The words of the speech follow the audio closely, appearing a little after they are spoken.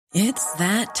It's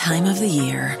that time of the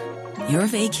year. Your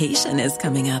vacation is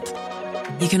coming up.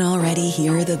 You can already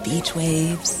hear the beach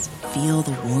waves, feel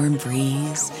the warm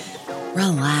breeze,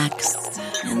 relax,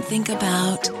 and think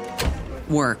about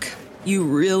work. You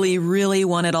really, really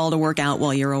want it all to work out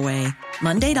while you're away.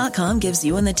 Monday.com gives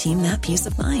you and the team that peace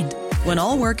of mind. When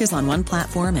all work is on one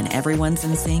platform and everyone's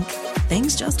in sync,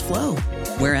 things just flow.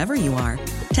 Wherever you are,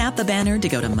 tap the banner to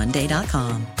go to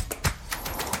Monday.com.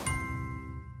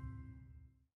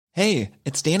 Hey,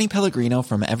 it's Danny Pellegrino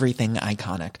from Everything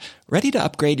Iconic. Ready to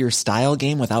upgrade your style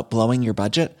game without blowing your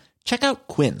budget? Check out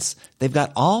Quince. They've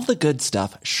got all the good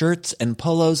stuff, shirts and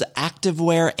polos,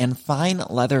 activewear, and fine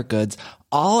leather goods,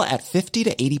 all at 50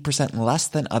 to 80% less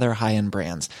than other high-end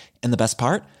brands. And the best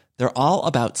part? They're all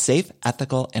about safe,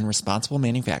 ethical, and responsible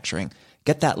manufacturing.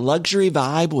 Get that luxury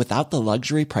vibe without the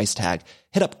luxury price tag.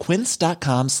 Hit up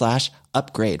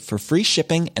quince.com/upgrade for free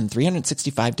shipping and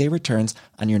 365-day returns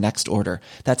on your next order.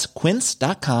 That's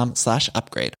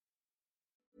quince.com/upgrade.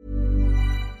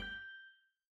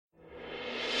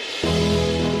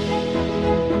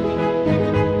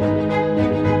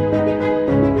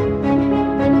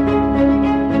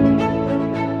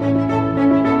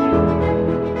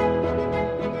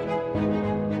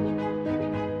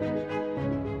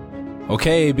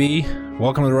 Okay, AB,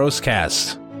 welcome to the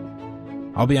Roastcast.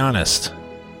 I'll be honest,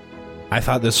 I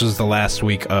thought this was the last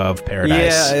week of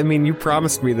Paradise. Yeah, I mean, you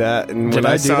promised me that, and Did when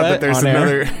I I do saw that that there's on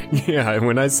air? another, yeah,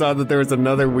 when I saw that there was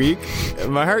another week,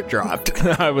 my heart dropped.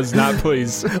 I was not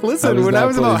pleased. Listen, when I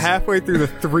was about halfway through the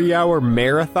 3-hour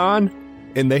marathon,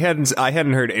 and I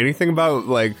hadn't heard anything about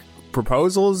like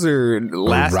proposals or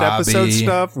last Robbie. episode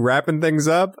stuff, wrapping things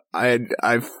up. I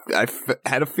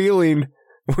had a feeling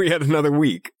we had another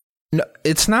week. No,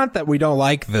 it's not that we don't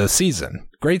like the season.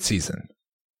 Great season.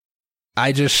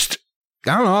 I don't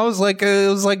know. I was like, it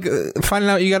was like finding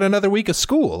out you got another week of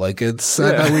school. Like I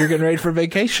thought we were getting ready for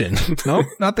vacation. Nope,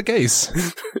 not the case.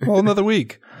 Well, another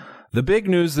week. The big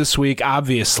news this week,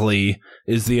 obviously,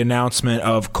 is the announcement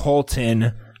of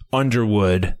Colton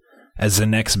Underwood as the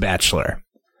next Bachelor.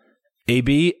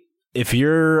 AB, if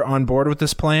you're on board with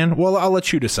this plan, well, I'll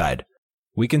let you decide.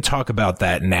 We can talk about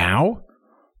that now,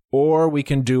 or we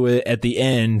can do it at the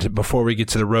end before we get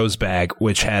to the rose bag,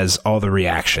 which has all the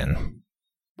reaction.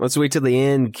 Let's wait till the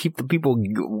end. Keep the people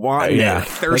wanting,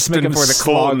 thirsting Let's for the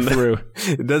slog Colton. through.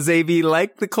 Does AB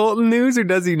like the Colton news or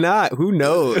does he not? Who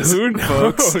knows? Who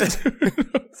knows? folks?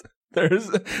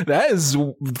 That is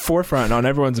forefront on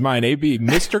everyone's mind. AB,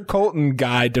 Mr. Colton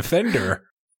guy, defender.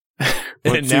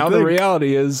 And now the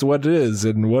reality is what it is.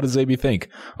 And what does AB think?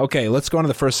 Okay, let's go on to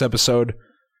the first episode,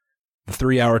 the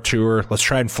 3-hour tour. Let's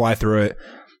try and fly through it.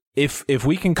 If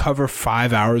we can cover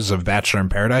 5 hours of Bachelor in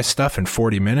Paradise stuff in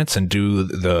 40 minutes and do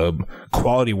the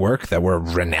quality work that we're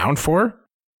renowned for,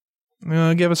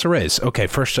 give us a raise. Okay,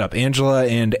 first up, Angela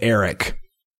and Eric.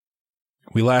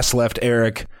 We last left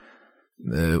Eric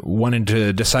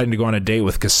deciding to go on a date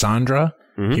with Cassandra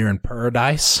here in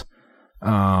Paradise.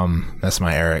 That's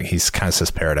my Eric. He's kind of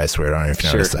says Paradise weird. I don't know if you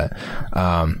noticed that.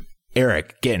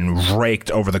 Eric getting raked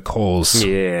over the coals.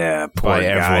 Yeah, poor by guy.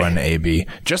 everyone, AB.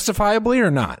 Justifiably or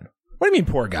not? What do you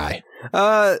mean, poor guy?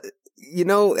 I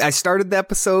started the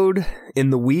episode in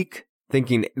the week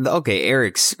thinking, okay,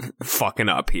 Eric's fucking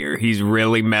up here. He's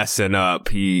really messing up.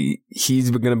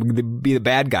 He's going to be the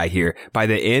bad guy here. By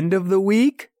the end of the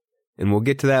week, and we'll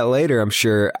get to that later, I'm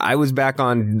sure, I was back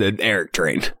on the Eric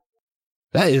train.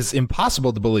 That is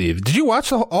impossible to believe. Did you watch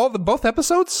both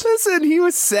episodes? Listen, he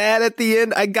was sad at the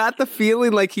end. I got the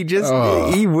feeling like he just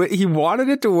he wanted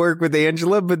it to work with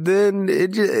Angela, but then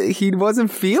he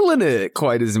wasn't feeling it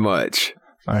quite as much.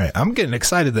 All right, I'm getting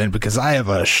excited then because I have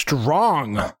a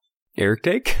strong Eric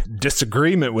take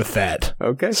disagreement with that.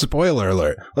 Okay. Spoiler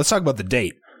alert. Let's talk about the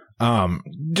date.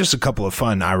 Just a couple of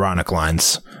fun, ironic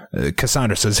lines.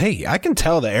 Cassandra says, "Hey, I can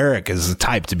tell that Eric is the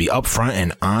type to be upfront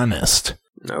and honest."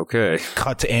 Okay.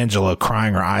 Cut to Angela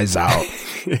crying her eyes out,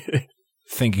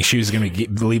 thinking she was going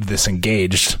to leave this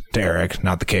engaged to Eric.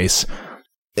 Not the case.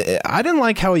 I didn't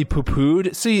like how he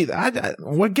poo-pooed. See,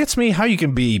 what gets me how you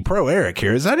can be pro-Eric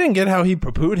here is I didn't get how he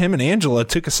poo-pooed him and Angela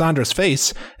to Cassandra's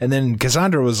face. And then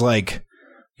Cassandra was like,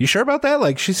 "You sure about that?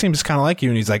 Like, she seems kind of like you."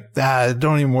 And he's like,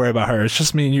 "Don't even worry about her. It's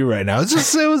just me and you right now."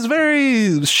 It was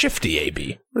very shifty,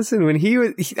 AB. Listen, when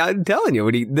I'm telling you,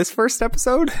 this first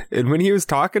episode, and when he was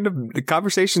talking to the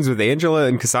conversations with Angela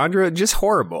and Cassandra, just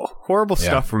horrible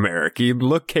stuff from Eric.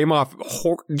 Came off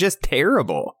just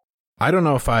terrible. I don't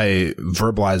know if I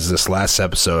verbalized this last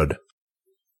episode.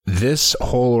 This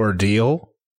whole ordeal,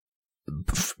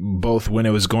 both when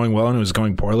it was going well and it was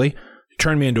going poorly,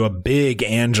 turned me into a big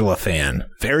Angela fan.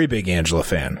 Very big Angela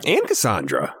fan. And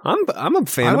Cassandra. I'm a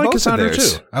fan of like both Cassandra of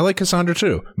theirs. too. I like Cassandra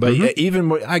too. But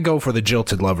even I go for the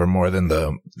jilted lover more than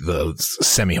the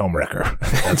semi homewrecker.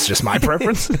 That's just my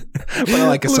preference. But I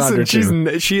like Cassandra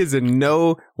too. She is in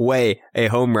no way a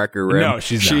homewrecker. No,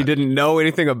 she's not. She didn't know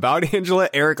anything about Angela.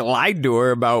 Eric lied to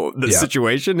her about the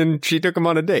situation, and she took him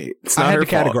on a date. It's not her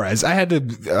fault. Categorize. I had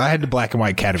to black and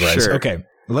white categorize. Sure. Okay.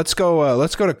 Let's go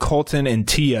to Colton and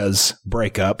Tia's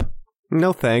breakup.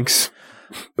 No thanks.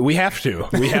 We have to.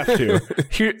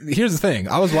 Here's the thing.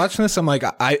 I was watching this. I'm like,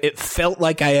 it felt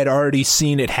like I had already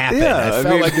seen it happen. Yeah, I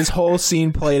felt like this whole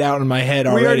scene played out in my head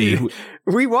already.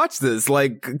 We watched this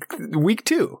like week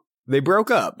 2. They broke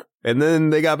up. And then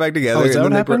they got back together. Oh, is that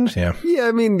and what then happened? Yeah. Yeah,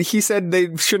 I mean, he said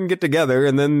they shouldn't get together,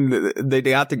 and then they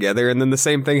got together, and then the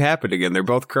same thing happened again. They're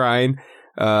both crying.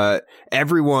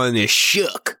 Everyone is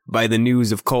shook by the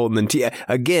news of Colton and Tia.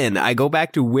 Again, I go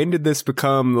back to, when did this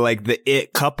become like the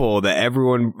it couple that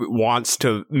everyone wants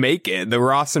to make it? The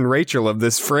Ross and Rachel of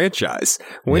this franchise.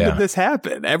 When did this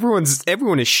happen? Everyone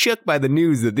is shook by the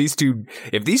news that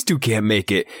if these two can't make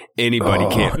it,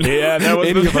 anybody can't. Yeah, that was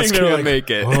any the of us thing. can't make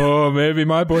it. Oh, maybe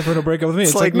my boyfriend will break up with me.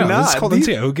 It's like no, this is Colton and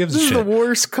Tia. Who gives a shit? This is the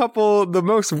worst couple,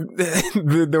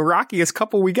 the rockiest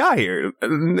couple we got here.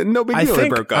 No big deal. They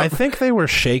broke up. I think they were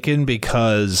shaken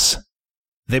because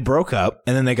they broke up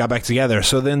and then they got back together.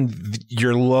 So then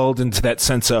you're lulled into that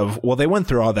sense of, well, they went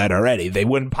through all that already. They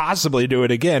wouldn't possibly do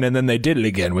it again. And then they did it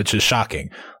again, which is shocking.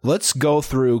 Let's go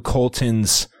through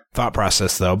Colton's thought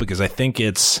process, though, because I think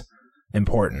it's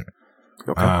important.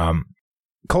 Okay.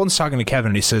 Colton's talking to Kevin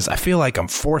and he says, I feel like I'm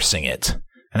forcing it.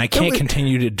 And I can't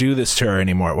continue to do this to her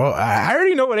anymore. Well, I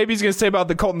already know what AB's going to say about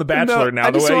the Colton the Bachelor now.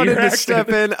 I just wanted to step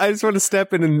in. I just want to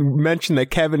step in and mention that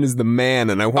Kevin is the man,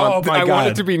 and I want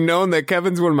it to be known that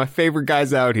Kevin's one of my favorite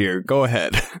guys out here. Go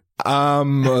ahead.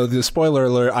 The spoiler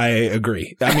alert, I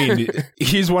agree. I mean,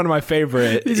 he's one of my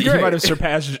favorite. He's great. He might have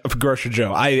surpassed Grocer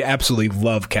Joe. I absolutely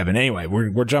love Kevin. Anyway,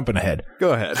 we're jumping ahead.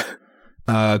 Go ahead.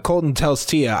 Colton tells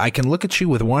Tia, I can look at you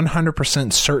with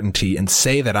 100% certainty and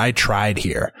say that I tried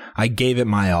here. I gave it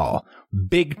my all.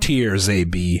 Big tears,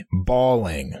 AB.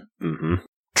 Bawling. Mm-hmm.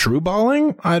 True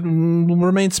bawling?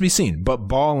 Remains to be seen, but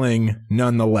bawling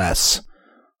nonetheless.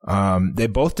 They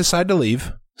both decide to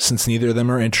leave, since neither of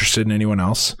them are interested in anyone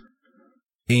else.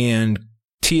 And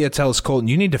Tia tells Colton,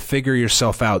 you need to figure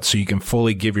yourself out so you can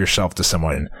fully give yourself to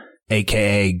someone.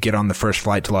 AKA get on the first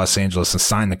flight to Los Angeles and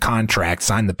sign the contract,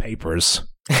 sign the papers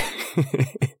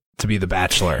to be the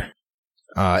Bachelor.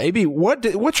 AB,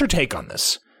 what's your take on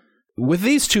this? With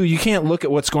these two, you can't look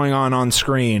at what's going on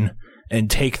screen and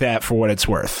take that for what it's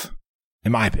worth,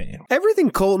 in my opinion.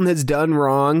 Everything Colton has done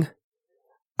wrong,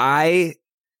 I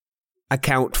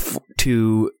account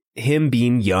to him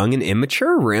being young and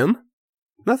immature, Rim.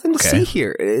 Nothing to see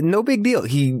here. No big deal.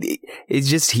 He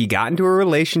got into a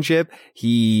relationship.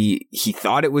 He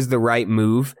thought it was the right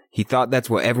move. He thought that's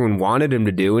what everyone wanted him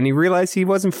to do, and he realized he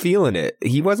wasn't feeling it.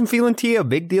 He wasn't feeling Tia.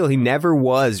 Big deal. He never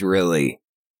was, really.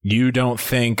 You don't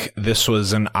think this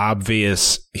was an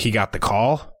obvious he got the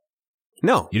call?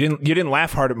 No. You didn't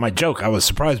laugh hard at my joke. I was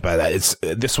surprised by that.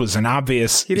 This was an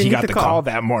obvious he got the call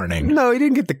that morning. No, he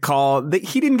didn't get the call.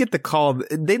 He didn't get the call.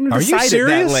 They didn't decide it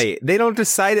that late. They don't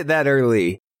decide it that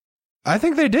early. I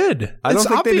think they did. I don't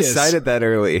think they decided that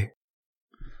early.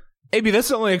 AB, that's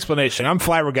the only explanation. I'm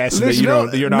flabbergasted that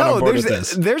you're not on board with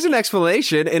this. There's an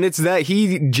explanation, and it's that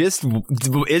he just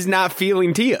is not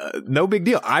feeling Tia. No big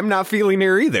deal. I'm not feeling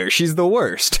her either. She's the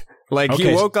worst. Like,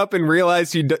 he woke up and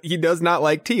realized he does not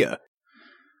like Tia.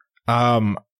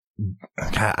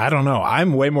 I don't know.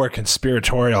 I'm way more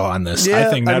conspiratorial on this.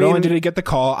 I think not only did he get the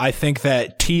call, I think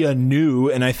that Tia knew,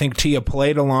 and I think Tia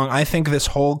played along. I think this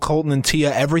whole Colton and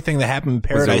Tia, everything that happened in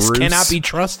Paradise cannot be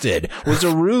trusted, was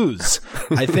a ruse.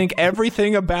 I think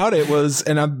everything about it was,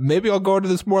 and maybe I'll go into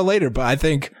this more later, but I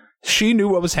think she knew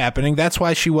what was happening. That's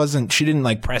why she didn't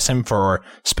like press him for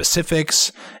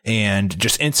specifics and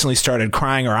just instantly started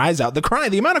crying her eyes out.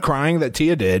 The amount of crying that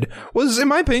Tia did was, in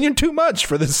my opinion, too much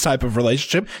for this type of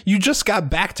relationship. You just got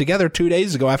back together 2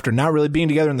 days ago after not really being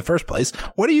together in the first place.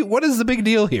 What is the big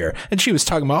deal here? And she was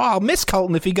talking about, I'll miss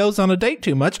Colton if he goes on a date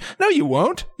too much. No, you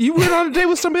won't. You went on a date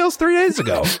with somebody else 3 days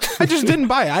ago. I just didn't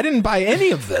buy it. I didn't buy any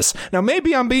of this. Now,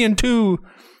 maybe I'm being too...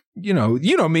 You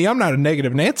know me, I'm not a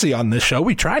negative Nancy on this show.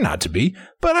 We try not to be,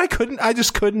 but I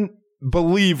just couldn't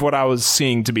believe what I was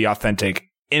seeing to be authentic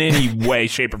in any way,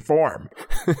 shape, or form.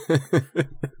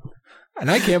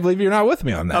 And I can't believe you're not with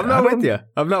me on that. I'm not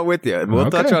with you. And we'll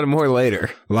touch on it more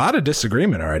later. A lot of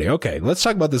disagreement already. Okay, let's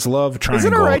talk about this love triangle.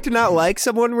 Is it all right to not like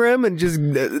someone, Rim, and just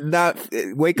not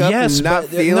wake up and not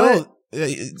feel it?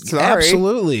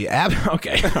 Absolutely.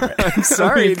 Okay. All right. I'm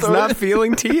sorry. It's not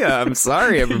feeling Tia. I'm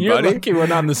sorry, everybody. You're lucky we're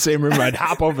not in the same room. I'd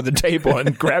hop over the table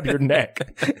and grab your neck.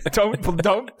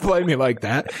 Don't play me like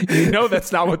that. You know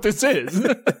that's not what this is.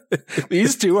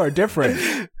 These two are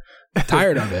different.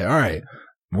 Tired of it. All right.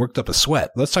 Worked up a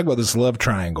sweat. Let's talk about this love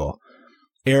triangle.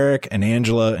 Eric and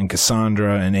Angela and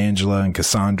Cassandra and Angela and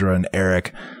Cassandra and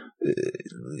Eric.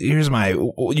 Here's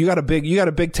you got a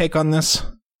big take on this?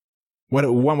 What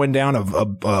went down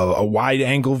a wide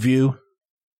angle view?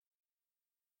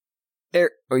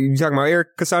 Are you talking about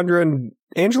Eric, Cassandra, and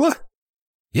Angela?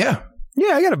 Yeah.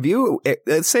 Yeah, I got a view.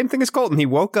 Same thing as Colton. He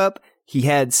woke up. He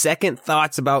had second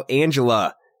thoughts about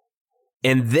Angela.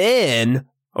 And then,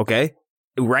 okay,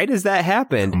 right as that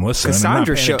happened, I'm listening.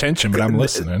 Cassandra I'm not paying attention, but I'm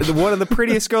listening. One of the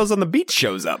prettiest girls on the beach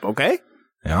shows up, okay?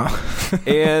 Yeah.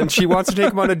 And she wants to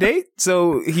take him on a date,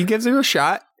 so he gives her a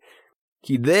shot.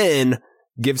 He then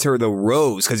gives her the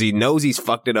rose because he knows he's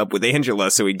fucked it up with Angela,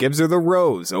 so he gives her the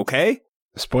rose, okay?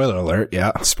 Spoiler alert,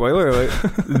 yeah. Spoiler alert.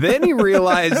 Then he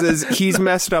realizes he's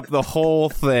messed up the whole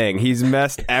thing. He's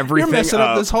messed everything up. You're messing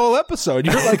up this whole episode.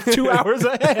 You're like 2 hours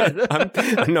ahead.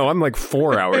 I'm like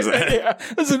 4 hours ahead. Yeah,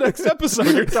 this is the next episode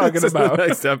you're talking about. The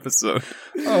next episode.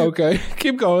 Oh, okay.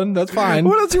 Keep going. That's fine.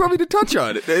 What else do you want me to touch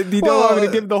on? You don't want me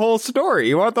to give the whole story.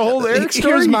 You want the whole Eric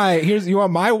story? You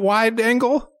want my wide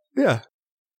angle? Yeah.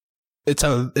 It's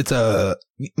a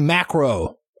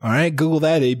macro. All right, Google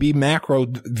that, AB macro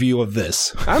view of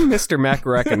this. I'm Mr.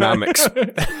 Macroeconomics.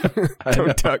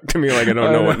 Don't talk to me like I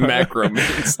don't know what macro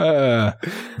means.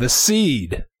 The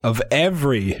seed of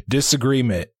every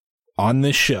disagreement on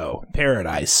this show,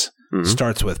 Paradise,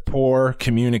 starts with poor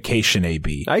communication,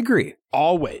 AB. I agree.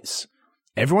 Always.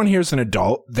 Everyone here is an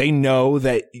adult. They know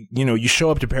that, you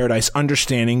show up to Paradise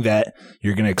understanding that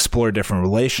you're going to explore different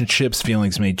relationships,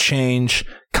 feelings may change,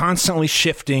 constantly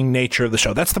shifting nature of the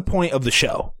show. That's the point of the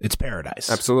show. It's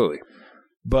Paradise. Absolutely.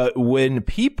 But when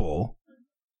people,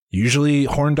 usually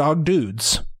horn dog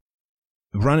dudes,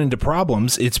 run into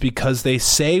problems, it's because they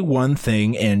say one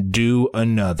thing and do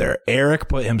another. Eric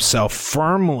put himself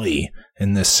firmly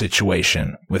in this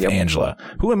situation with Angela,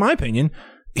 who, in my opinion,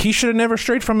 he should have never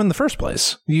strayed from in the first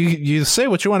place. You say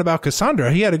what you want about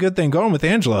Cassandra. He had a good thing going with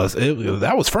Angela.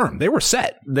 That was firm. They were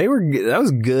set. That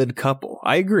was a good couple.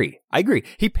 I agree.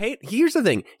 Here's the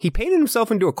thing. He painted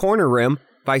himself into a corner, Rim,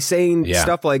 by saying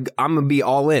stuff like, I'm going to be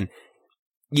all in.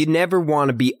 You never want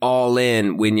to be all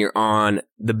in when you're on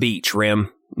the beach,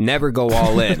 Rim. Never go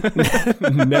all in.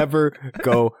 Never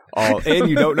go all in.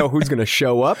 You don't know who's going to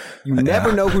show up. You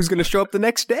never know who's going to show up the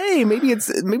next day. Maybe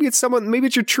it's someone. Maybe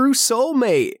it's your true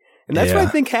soulmate. And that's what I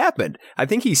think happened. I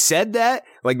think he said that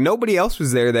like nobody else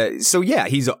was there. So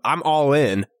I'm all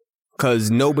in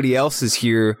because nobody else is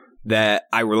here that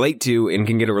I relate to and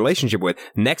can get a relationship with.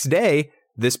 Next day,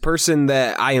 this person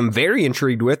that I am very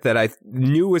intrigued with, that I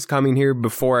knew was coming here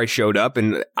before I showed up,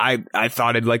 and I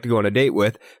thought I'd like to go on a date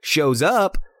with, shows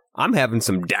up. I'm having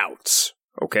some doubts.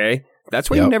 Okay, that's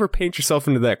why you never paint yourself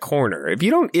into that corner.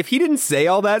 If he didn't say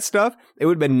all that stuff, it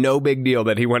would have been no big deal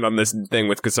that he went on this thing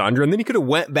with Cassandra, and then he could have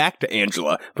went back to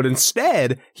Angela. But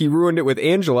instead, he ruined it with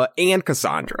Angela and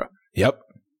Cassandra. Yep.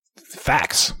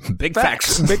 Facts. Big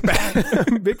facts.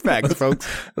 Big facts, folks.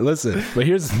 Listen, but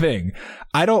here's the thing.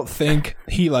 I don't think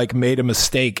he made a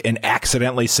mistake and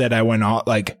accidentally said I went all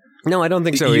No, I don't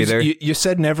think so either. You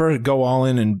said never go all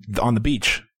in and on the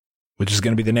beach, which is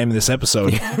going to be the name of this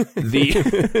episode.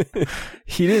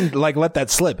 He didn't let that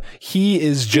slip. He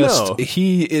is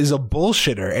he is a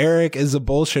bullshitter. Eric is a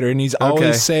bullshitter, and he's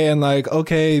always saying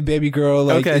okay, baby girl,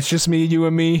 it's just me, you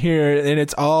and me here, and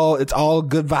it's all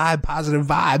good vibe, positive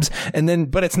vibes. And then,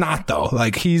 but it's not though.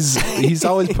 He's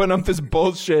always putting up this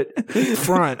bullshit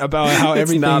front about how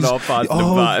everything's not all positive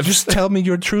vibes. Just tell me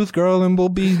your truth, girl, and we'll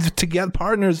be together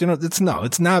partners. It's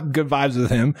not good vibes with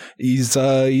him. He's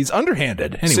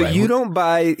underhanded. Anyway, so you don't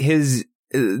buy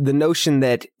the notion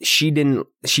that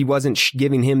she wasn't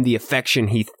giving him the affection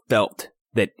he felt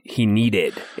that he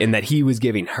needed and that he was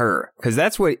giving her, because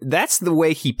that's the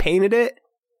way he painted it,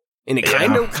 and it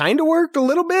kind of worked a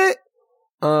little bit.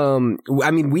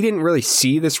 I mean, we didn't really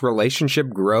see this relationship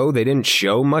grow. They didn't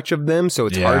show much of them, so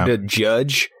it's hard to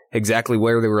judge exactly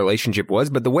where the relationship was.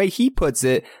 But the way he puts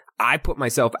it, I put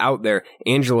myself out there.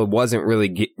 Angela wasn't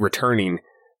really returning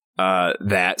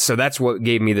that, so that's what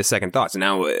gave me the second thoughts.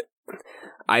 Now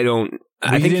I think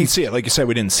didn't see it. Like you said,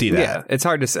 we didn't see that. Yeah, it's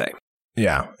hard to say.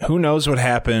 Yeah, who knows what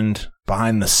happened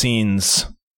behind the scenes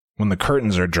when the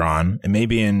curtains are drawn? And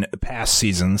maybe in past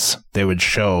seasons they would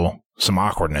show some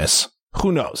awkwardness.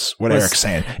 Who knows what Eric's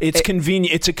saying? It's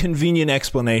convenient. It's a convenient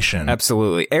explanation.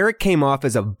 Absolutely. Eric came off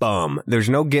as a bum. There's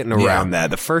no getting around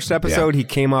that. The first episode, he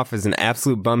came off as an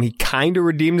absolute bum. He kind of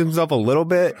redeemed himself a little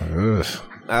bit.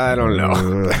 I don't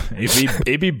know.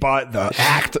 AB bought the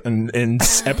act in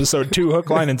episode 2, hook,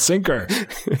 line, and sinker.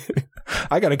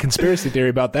 I got a conspiracy theory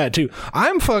about that too.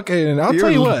 I'll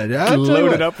tell you what.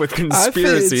 Loaded up with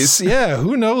conspiracies. Yeah,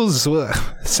 who knows?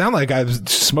 Sound like I've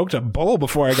smoked a bowl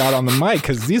before I got on the mic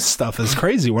because this stuff is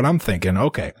crazy what I'm thinking.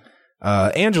 Okay.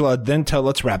 Angela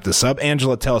let's wrap this up.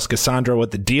 Angela tells Cassandra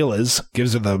what the deal is,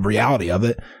 gives her the reality of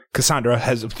it. Cassandra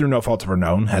has, through no fault of her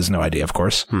own, has no idea, of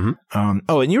course. Mm-hmm.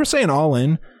 And you were saying all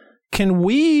in. Can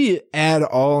we add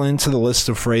all into the list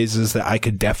of phrases that I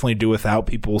could definitely do without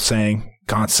people saying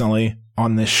constantly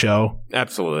on this show?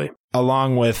 Absolutely.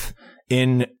 Along with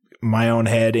in my own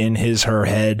head, in his, her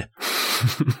head.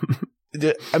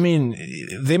 I mean,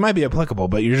 they might be applicable,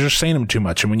 but you're just saying them too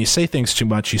much. And when you say things too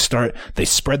much, they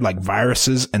spread like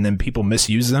viruses and then people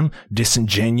misuse them.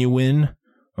 Disingenuine.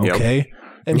 Okay. Yep.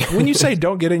 And when you say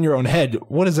don't get in your own head,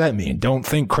 what does that mean? Don't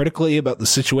think critically about the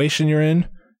situation you're in?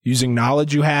 Using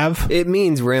knowledge you have? It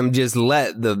means, Rim, just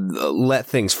let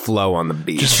things flow on the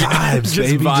beach. Just vibes, just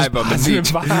baby. Vibe on the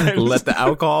beach. Vibes. Let the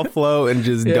alcohol flow and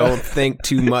just don't think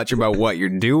too much about what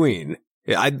you're doing.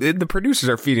 The producers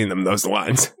are feeding them those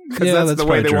lines because that's the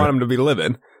way they want them to be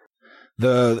living.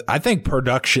 I think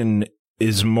production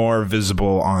is more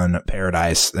visible on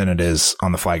Paradise than it is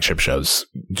on the flagship shows.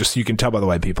 Just you can tell by the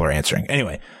way people are answering.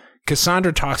 Anyway,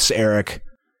 Cassandra talks to Eric.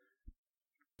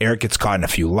 Eric gets caught in a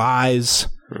few lies.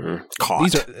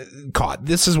 Caught.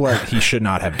 This is what he should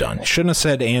not have done. Shouldn't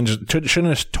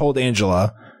have told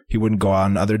Angela he wouldn't go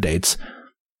on other dates.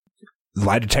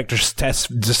 Lie detector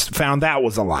test just found that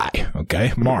was a lie.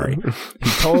 Okay, Mari.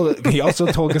 He also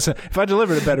told Cassandra, if I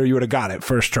delivered it better, you would have got it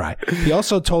first try. He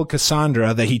also told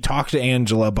Cassandra that he talked to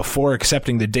Angela before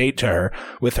accepting the date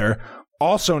with her.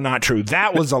 Also not true.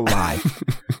 That was a lie.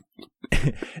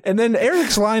 And then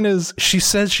Eric's line is, she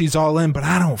says she's all in, but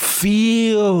I don't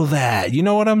feel that. You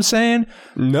know what I'm saying?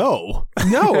 No,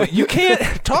 you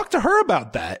can't talk to her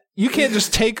about that. You can't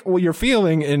just take what you're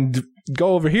feeling and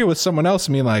go over here with someone else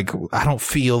and be like, I don't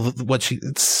feel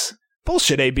it's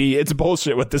bullshit, AB. It's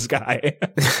bullshit with this guy.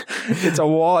 It's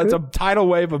a tidal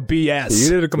wave of BS. You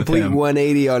did a complete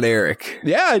 180 on Eric.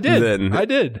 Yeah, I did. I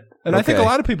did. And I think a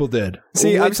lot of people did.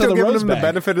 See, I'm still giving him the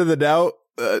benefit of the doubt.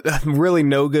 Really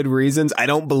no good reasons. I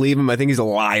don't believe him. I think he's a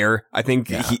liar. I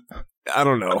think I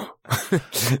don't know.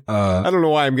 I don't know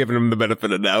why I'm giving him the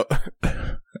benefit of doubt.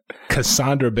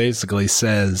 Cassandra basically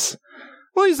says,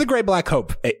 well, he's the great black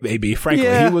hope, AB. Frankly,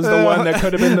 he was the one that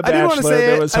could have been the Bachelor. I didn't want to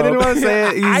say it. I didn't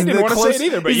want to say it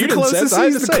either, but you didn't say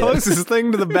it. He's the closest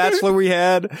thing to the Bachelor we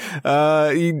had.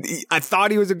 I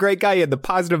thought he was a great guy. He had the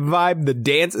positive vibe, the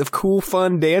dance of cool,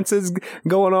 fun dances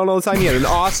going on all the time. He had an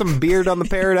awesome beard on the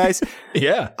Paradise.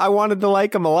 Yeah. I wanted to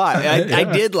like him a lot. I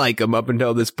did like him up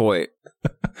until this point.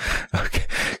 Okay.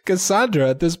 Cassandra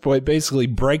at this point basically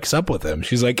breaks up with him.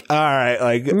 She's like, all right,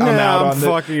 like I'm out on this.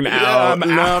 Fucking out. I'm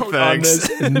out on this.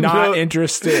 Not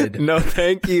interested. No,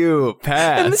 thank you.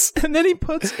 Pass. And then he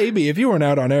puts, AB, if you weren't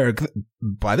out on Eric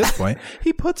by this point,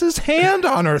 he puts his hand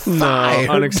on her thigh.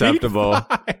 No, unacceptable.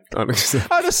 I'd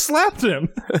have slapped him.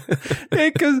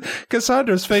 Because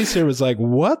Cassandra's face here was like,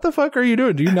 what the fuck are you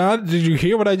doing? Did you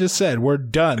hear what I just said? We're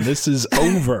done. This is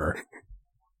over.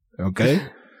 Okay.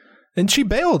 And she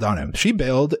bailed on him. She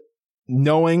bailed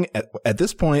knowing at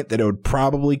this point that it would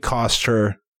probably cost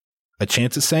her a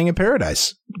chance at staying in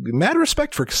Paradise. Mad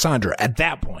respect for Cassandra at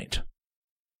that point.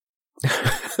 Okay.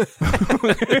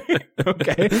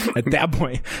 At that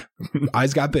point,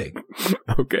 eyes got big.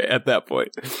 Okay. At that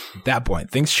point.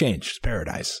 Things changed. It's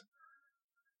Paradise.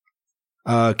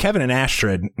 Kevin and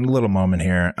Astrid, a little moment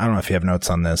here. I don't know if you have notes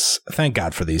on this. Thank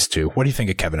God for these two. What do you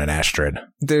think of Kevin and Astrid?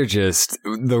 They're just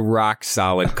the rock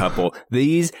solid couple.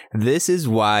 This is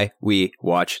why we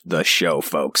watch the show,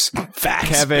 folks. Facts.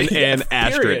 Kevin and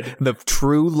Astrid. Period. The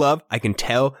true love. I can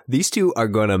tell these two are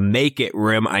going to make it,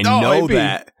 Rim. I know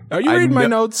that. Are you reading my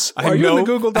notes? Are you in the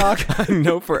Google Doc? I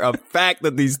know for a fact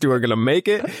that these two are going to make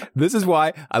it. This is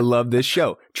why I love this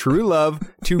show. True love.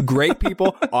 Two great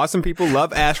people. Awesome people.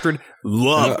 Love Astrid.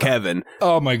 Love Kevin.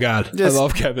 Oh my God. I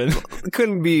love Kevin.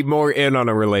 Couldn't be more in on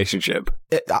a relationship.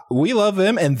 We love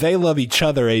them and they love each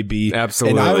other, AB.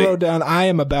 Absolutely. And I wrote down, I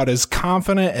am about as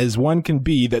confident as one can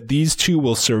be that these two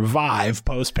will survive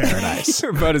post-Paradise.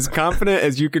 You're about as confident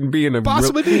as you can be in a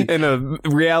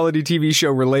reality TV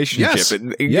show relationship. Yes.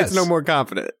 It gets no more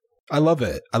confident. I love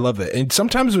it. And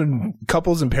sometimes when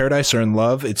couples in Paradise are in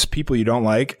love, it's people you don't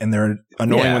like and they're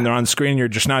annoying when they're on screen.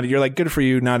 You're like, good for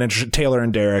you, not interested. Taylor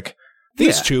and Derek.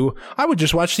 These two, I would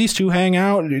just watch these two hang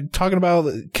out talking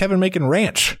about Kevin making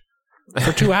ranch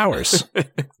for 2 hours.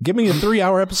 Give me a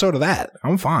 3-hour episode of that.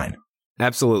 I'm fine.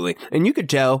 Absolutely. And you could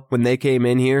tell when they came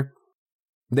in here,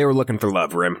 they were looking for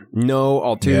love, Rim. No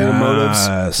ulterior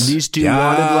motives. These two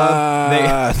wanted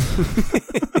love.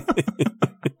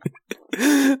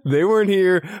 They weren't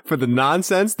here for the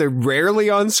nonsense. They're rarely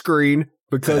on screen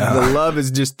because the love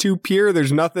is just too pure.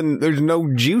 There's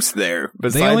no juice there.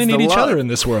 They only need each other in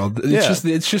this world.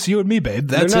 It's just you and me, babe.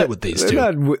 That's it with these two.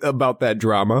 They're not about that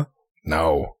drama.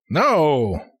 No.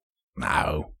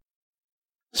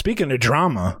 Speaking of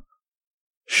drama,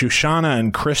 Shoshana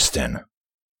and Kristen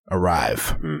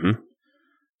arrive. Mm-hmm.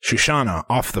 Shoshana,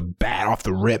 off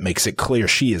the rip, makes it clear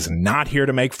she is not here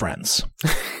to make friends.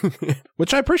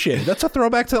 Which I appreciate. That's a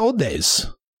throwback to old days.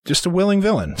 Just a willing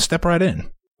villain. Step right in.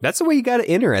 That's the way you got to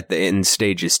enter at the end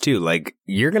stages, too. Like,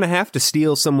 you're going to have to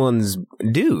steal someone's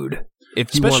dude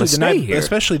if you want to stay here.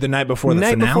 Especially the night before the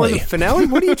finale.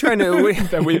 What are you trying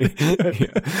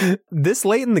to... This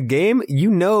late in the game,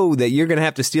 you know that you're going to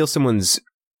have to steal someone's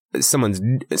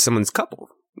couple.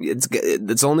 It's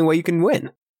the only way you can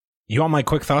win. You want my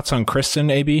quick thoughts on Kristen,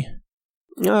 AB?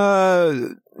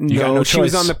 No, she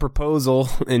was on the proposal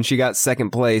and she got second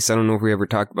place. I don't know if we ever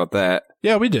talked about that.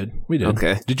 Yeah, we did.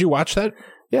 Okay. Did you watch that?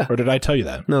 Yeah. Or did I tell you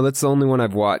that? No, that's the only one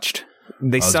I've watched.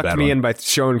 They sucked me in by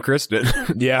showing Kristen.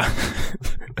 Yeah.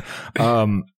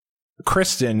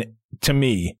 Kristen, to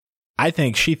me, I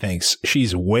think she thinks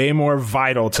she's way more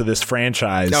vital to this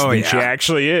franchise than she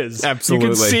actually is. Absolutely.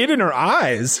 You can see it in her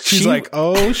eyes. She's like,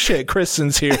 oh shit,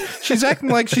 Kristen's here. She's acting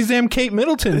like she's damn Kate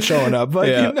Middleton showing up.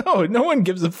 But no one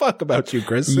gives a fuck about you,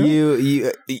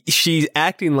 Kristen. She's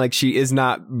acting like she is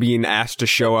not being asked to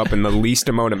show up in the least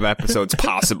amount of episodes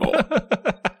possible.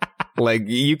 Like,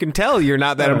 you can tell you're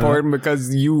not that important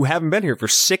because you haven't been here for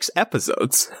 6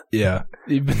 episodes. Yeah.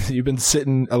 You've been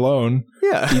sitting alone,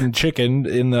 eating chicken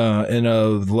in a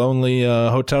lonely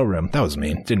hotel room. That was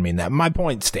mean. Didn't mean that. My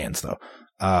point stands, though.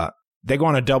 They go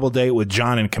on a double date with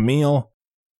John and Camille.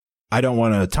 I don't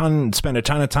want to spend a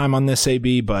ton of time on this,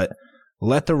 AB, but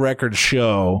let the record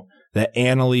show that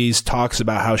Annalise talks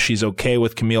about how she's okay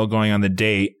with Camille going on the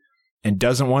date and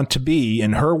doesn't want to be,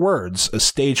 in her words, a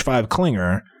stage 5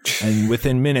 clinger, and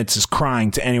within minutes is crying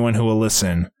to anyone who will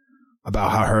listen about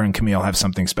how her and Camille have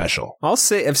something special. I've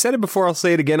said it before, I'll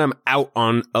say it again, I'm out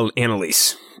on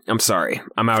Annalise. I'm sorry.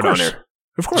 I'm out on her.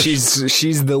 Of course.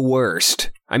 She's the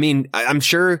worst. I mean, I'm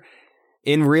sure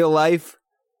in real life,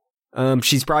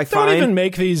 she's probably fine. Don't even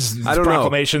make these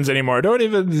proclamations anymore. Don't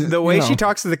even... The way she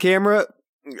talks to the camera,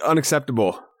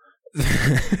 unacceptable.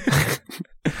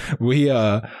 We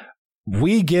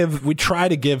try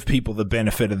to give people the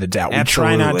benefit of the doubt.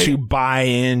 Absolutely. We try not to buy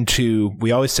into,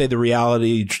 we always say the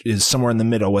reality is somewhere in the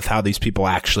middle with how these people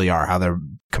actually are, how they're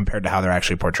compared to how they're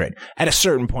actually portrayed. At a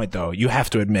certain point, though, you have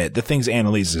to admit the things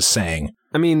Annalise is saying.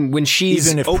 I mean, when she's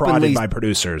even if prodded by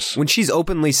producers, when she's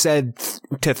openly said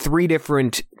to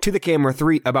the camera,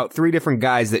 about 3 different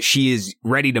guys that she is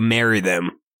ready to marry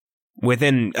them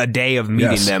within a day of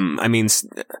meeting them. I mean,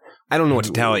 I don't know what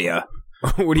to tell you.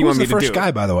 What do you want me to do? Who's the first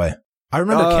guy, by the way? I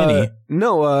remember Kenny.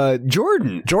 No,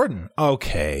 Jordan. Jordan.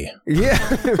 Okay. Yeah,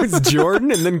 it was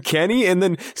Jordan and then Kenny. And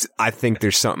then I think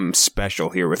there's something special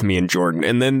here with me and Jordan.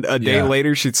 And then a day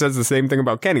later, she says the same thing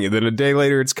about Kenny. And then a day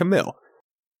later, it's Camille.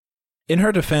 In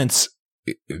her defense,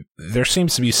 there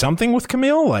seems to be something with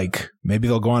Camille. Like maybe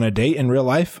they'll go on a date in real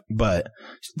life. But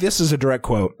this is a direct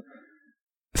quote.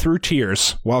 Through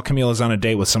tears, while Camille is on a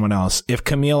date with someone else, if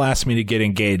Camille asked me to get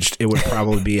engaged, it would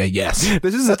probably be a yes.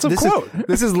 That's a quote.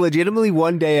 This is legitimately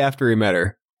 1 day after he met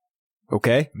her.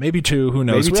 Okay? Maybe 2. Who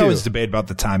knows? We always debate about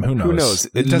the time. Who knows? Who knows?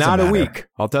 It's not a week.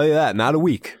 I'll tell you that. Not a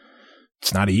week.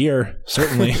 It's not a year.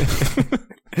 Certainly.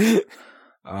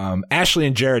 Ashley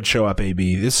and Jared show up,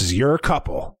 AB. This is your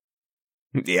couple.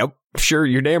 Yep. Sure.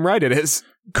 You're damn right it is.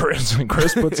 Chris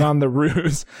puts on the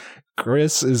ruse.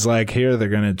 Chris is like, here, they're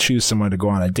going to choose someone to go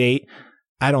on a date.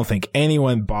 I don't think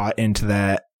anyone bought into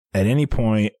that at any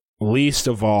point, least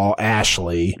of all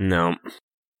Ashley. No.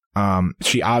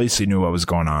 She obviously knew what was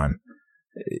going on.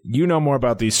 You know more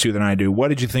about these two than I do. What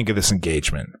did you think of this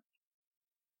engagement?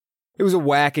 It was a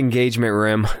whack engagement,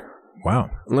 Rim. Wow.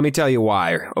 Let me tell you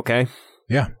why, okay?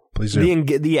 Yeah, please do.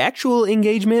 The actual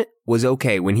engagement was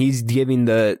okay. When he's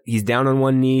he's down on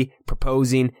one knee,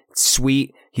 proposing, it's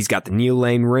sweet. He's got the Neil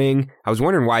Lane ring. I was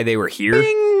wondering why they were here.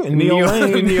 Bing! Neil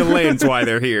Lane. Neil Lane's why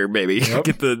they're here, baby. Yep.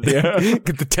 Get the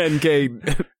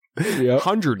 10K,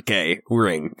 100K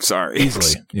ring. Sorry.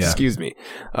 Easily. Yeah. Excuse me.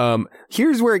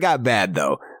 Here's where it got bad,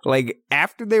 though. Like,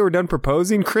 after they were done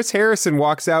proposing, Chris Harrison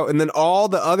walks out, and then all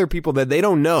the other people that they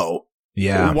don't know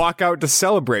walk out to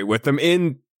celebrate with them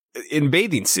in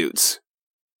bathing suits.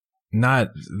 Not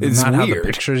It's how the weird.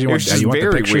 pictures you want. It's just You want the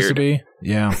very pictures weird. to be?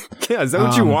 Yeah. Yeah, is that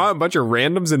what you want? A bunch of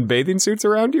randoms in bathing suits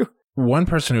around you? One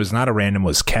person who was not a random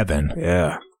was Kevin.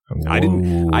 Yeah.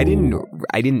 Whoa. I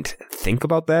didn't think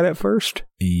about that at first.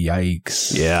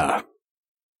 Yikes. Yeah.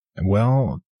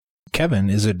 Well, Kevin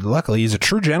luckily he's a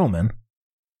true gentleman,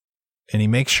 and he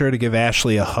makes sure to give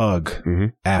Ashley a hug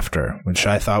after, which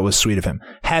I thought was sweet of him.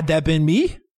 Had that been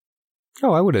me,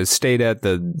 Oh, I would have stayed at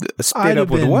stayed up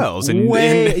with Wells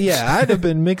I'd have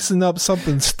been mixing up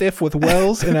something stiff with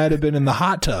Wells, and I'd have been in the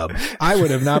hot tub. I would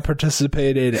have not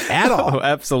participated at all. Oh,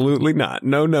 absolutely not.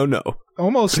 No.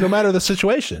 Almost no matter the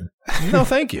situation. No,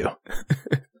 thank you.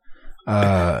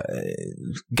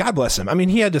 God bless him. I mean,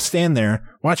 he had to stand there,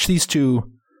 watch these two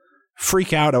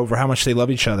freak out over how much they love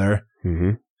each other,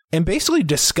 and basically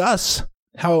discuss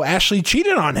how Ashley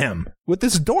cheated on him with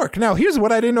this dork. Now, here's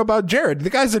what I didn't know about Jared. The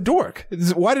guy's a dork.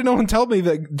 Why did no one tell me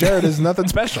that Jared is nothing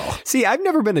special? See, I've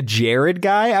never been a Jared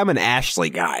guy. I'm an Ashley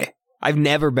guy. I've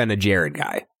never been a Jared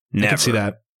guy. Never. I can see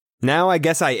that. Now I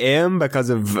guess I am because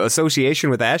of association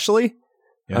with Ashley.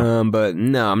 Yeah. But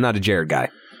no, I'm not a Jared guy.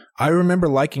 I remember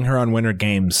liking her on Winter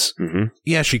Games.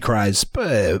 Yeah, she cries,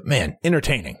 but man,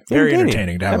 entertaining. Very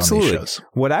entertaining to have Absolutely. on these shows.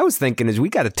 What I was thinking is we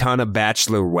got a ton of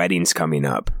bachelor weddings coming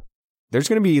up. There's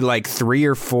going to be like 3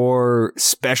 or 4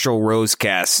 special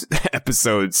Rosecast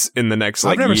episodes in the next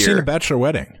I've never year. seen a bachelor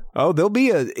wedding. Oh, it'll be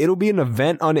an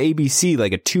event on ABC,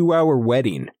 like a 2-hour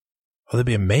wedding. Oh, that'd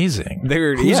be amazing.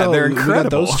 They're We got incredible.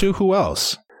 those two. Who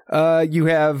else? You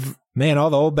have Man, all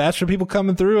the old bachelor people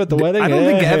coming through at the wedding. I don't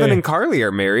think Hey. Evan and Carly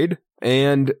are married,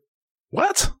 and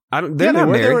What? they're not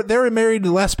married. They were married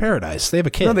to Last Paradise. They have a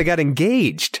kid. No, they got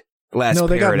engaged. They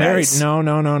got married. No.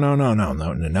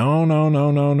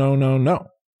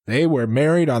 They were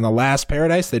married on the Last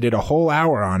Paradise. They did a whole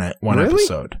hour on it, one Really?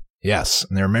 episode. Yes,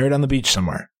 and they were married on the beach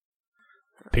somewhere.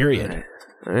 Period.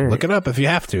 All right. Look it up if you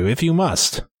have to, if you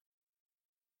must.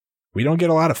 We don't get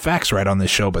a lot of facts right on this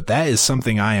show, but that is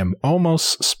something I am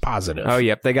almost positive. Oh,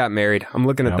 yep, they got married. I'm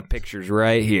looking at Yep. the pictures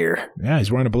right here. Yeah, he's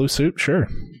wearing a blue suit. Sure,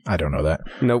 I don't know that.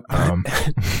 Nope.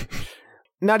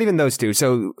 Not even those two.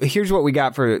 So here's what we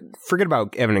got forget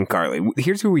about Evan and Carly.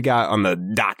 Here's who we got on the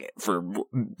docket for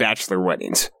bachelor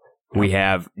weddings. We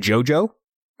have JoJo.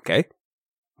 Okay.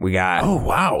 We got. Oh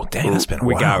wow, dang, that's been a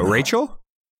We while got now. Rachel.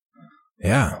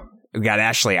 Yeah. We got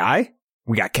Ashley I.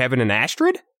 We got Kevin and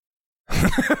Astrid.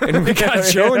 And we got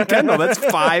Joe and Kendall. That's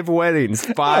 5 weddings.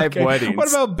 5 Okay. weddings. What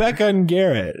about Becca and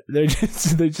Garrett? They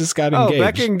just got engaged. Oh,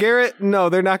 Becca and Garrett? No,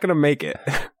 they're not going to make it.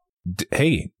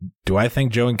 Hey, do I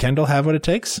think Joe and Kendall have what it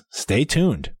takes? Stay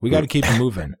tuned. We got to keep it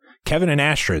moving. Kevin and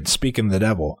Astrid, speaking of the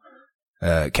devil,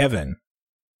 Kevin,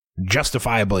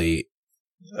 justifiably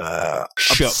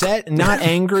upset, not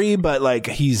angry, but like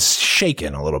he's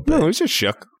shaken a little bit. No, he's just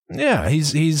shook. Yeah,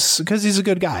 he's because he's a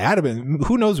good guy. I'd have been.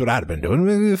 Who knows what I'd have been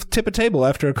doing? Tip a table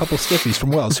after a couple stiffies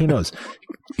from Wells. Who knows?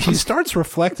 He starts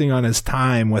reflecting on his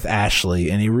time with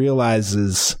Ashley, and he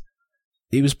realizes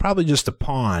he was probably just a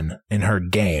pawn in her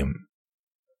game.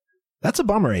 That's a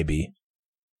bummer, AB.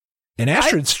 And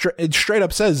Astrid straight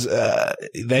up says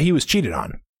that he was cheated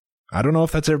on. I don't know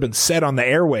if that's ever been said on the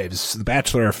airwaves, the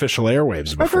Bachelor official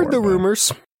airwaves before. I've heard the but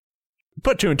rumors.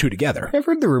 Put 2 and 2 together. I've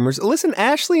heard the rumors. Listen,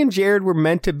 Ashley and Jared were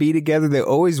meant to be together. They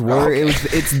always were. Okay.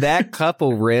 It's that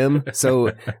couple, Rim.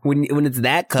 So when it's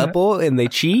that couple and they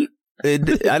cheat, I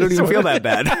don't even feel that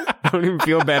bad. I don't even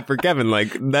feel bad for Kevin.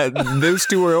 Like that, those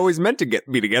two were always meant to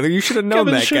be together. You should have known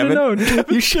that, Kevin.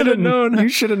 You should have known. You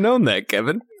should have known that,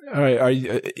 Kevin. All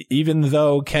right. Even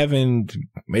though Kevin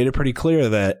made it pretty clear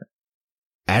that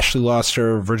Ashley lost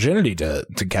her virginity to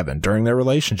Kevin during their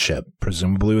relationship,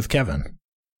 presumably with Kevin.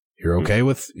 You're okay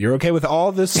with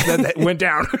all this that went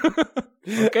down.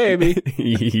 Okay, Amy.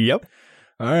 Yep.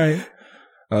 All right.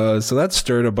 So that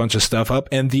stirred a bunch of stuff up,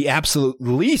 and the absolute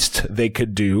least they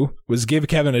could do was give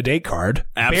Kevin a date card.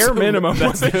 Bare minimum.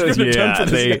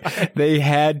 They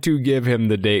had to give him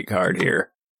the date card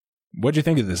here. What'd you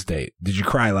think of this date? Did you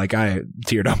cry like I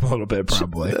teared up a little bit?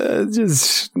 Probably.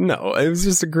 No. It was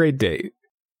just a great date.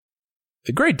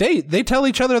 A great date. They tell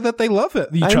each other that they love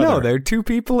each other. I know. They're two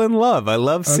people in love. I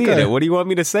love seeing it. What do you want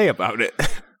me to say about it?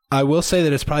 I will say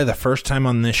that it's probably the first time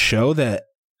on this show that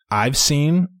I've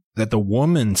seen that the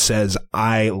woman says,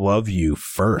 "I love you"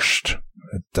 first.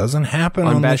 It doesn't happen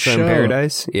on this show. Bachelor in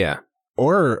Paradise? Yeah.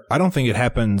 Or I don't think it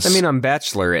happens. I mean, on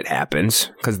Bachelor it happens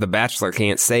because the Bachelor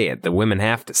can't say it. The women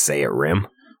have to say it, Rim.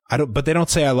 But they don't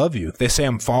say "I love you." They say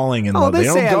 "I'm falling in love." They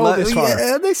don't say go this far.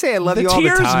 Yeah, they say "I love The you" all the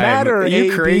tears time. matter, Are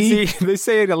you AB. crazy? They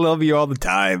say "I love you" all the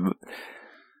time.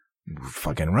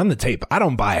 fucking run the tape. I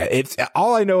don't buy it. It's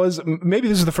all I know is maybe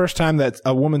this is the first time that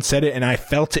a woman said it and I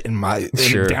felt it in my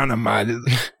down in my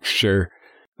Sure.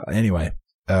 Anyway,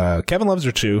 Kevin loves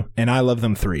her 2 and I love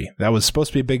them 3. That was supposed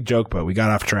to be a big joke, but we got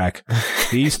off track.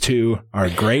 These 2 are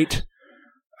great,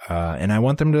 and I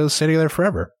want them to stay together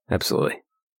forever. Absolutely.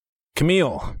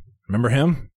 Camille, remember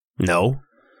him? No.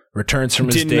 Returns from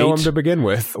his date. Didn't know him to begin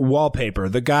with. Wallpaper.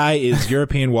 The guy is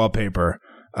European wallpaper.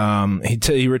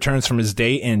 He returns from his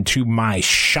date, and to my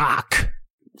shock,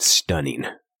 stunning,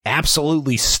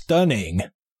 absolutely stunning,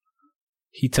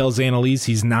 he tells Annalise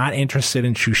he's not interested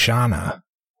in Shoshana.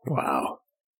 Wow.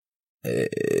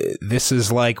 This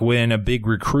is like when a big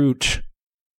recruit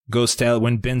goes to,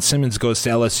 when Ben Simmons goes to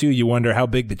LSU, you wonder how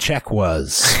big the check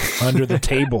was under the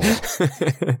table.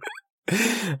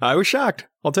 I was shocked.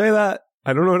 I'll tell you that.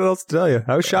 I don't know what else to tell you.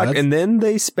 I was shocked. And then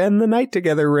they spend the night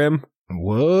together, Rim.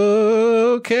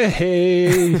 Whoa,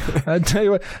 okay. I tell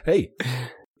you what. Hey,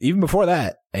 even before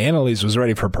that, Annalise was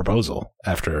ready for a proposal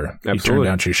after he turned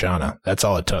down Shoshana. That's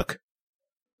all it took.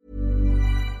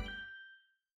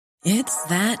 It's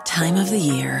that time of the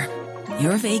year.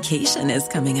 Your vacation is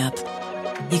coming up.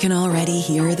 You can already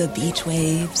hear the beach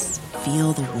waves,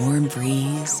 feel the warm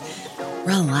breeze,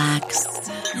 relax,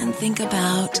 and think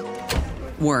about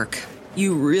work.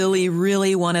 You really,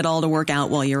 really want it all to work out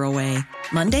while you're away.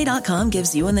 Monday.com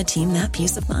gives you and the team that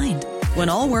peace of mind. When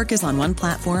all work is on one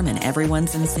platform and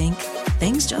everyone's in sync,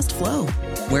 things just flow.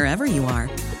 Wherever you are,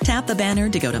 tap the banner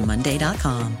to go to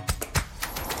Monday.com.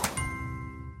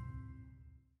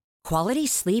 Quality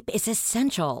sleep is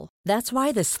essential. That's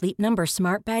why the Sleep Number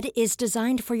Smart Bed is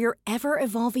designed for your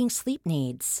ever-evolving sleep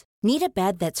needs. Need a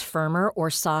bed that's firmer or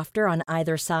softer on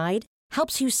either side?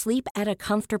 Helps you sleep at a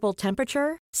comfortable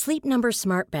temperature? Sleep Number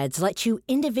Smart Beds let you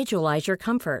individualize your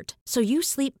comfort, so you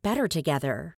sleep better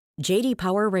together. J.D.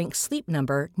 Power ranks Sleep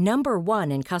Number number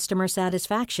 1 in customer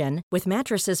satisfaction with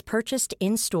mattresses purchased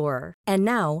in-store. And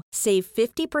now, save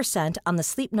 50% on the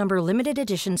Sleep Number Limited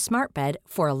Edition Smart Bed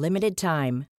for a limited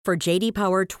time. For J.D.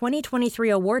 Power 2023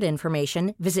 award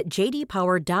information, visit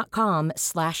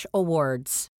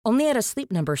jdpower.com/awards. Only at a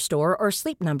Sleep Number store or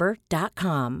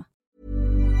sleepnumber.com.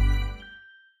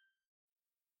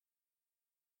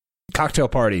 Cocktail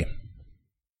party.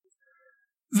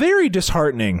 Very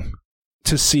disheartening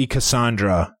to see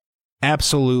Cassandra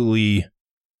absolutely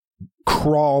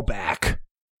crawl back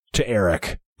to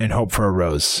Eric and hope for a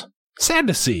rose. Sad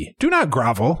to see. Do not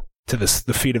grovel to the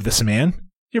feet of this man.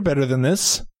 You're better than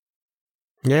this.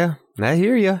 Yeah, I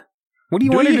hear you. What do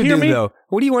you want her to do, though?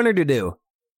 What do you want her to do?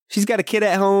 She's got a kid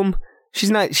at home. She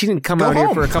didn't come out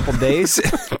here for a couple days.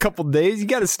 A couple days. You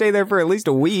got to stay there for at least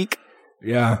a week.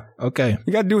 Yeah. Okay.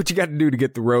 You got to do what you got to do to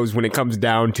get the rose when it comes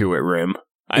down to it, Rim.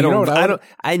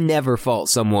 I never fault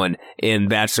someone in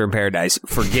Bachelor in Paradise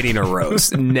for getting a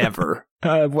rose. Never.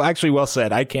 Well, actually, well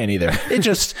said. I can't either.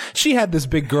 She had this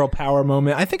big girl power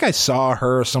moment. I think I saw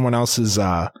her or someone else's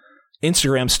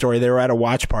Instagram story. They were at a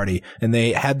watch party and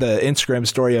they had the Instagram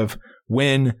story of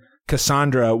when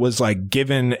Cassandra was like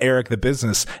giving Eric the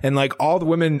business and like all the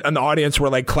women in the audience were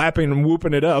like clapping and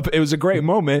whooping it up. It was a great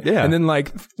moment. Yeah. And then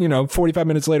 45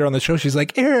 minutes later on the show, she's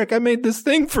like, Eric, I made this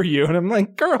thing for you. And I'm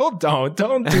like, girl, don't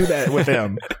do that with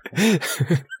him.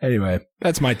 Anyway,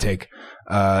 that's my take.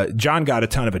 John got a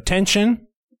ton of attention.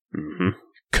 Mm-hmm.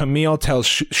 Camille tells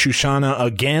Shoshana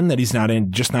again that he's not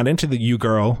into the you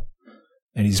girl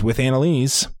and he's with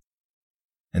Annalise.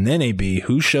 And then AB,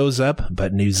 who shows up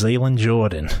but New Zealand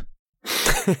Jordan?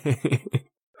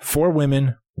 4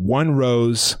 women, 1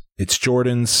 rose. It's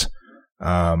Jordan's.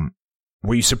 Were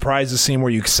you surprised to see him? Were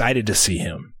you excited to see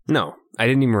him? No, I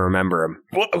didn't even remember him.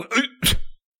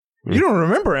 You don't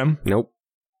remember him? Nope.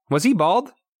 Was he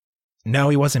bald? No,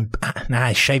 he wasn't. Nah,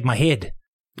 I shaved my head.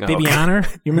 Oh, Bibiana?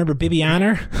 okay. You remember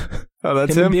Bibiana? Oh,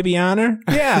 that's him? Bibiana?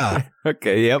 Yeah.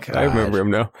 Okay, yep. God. I remember him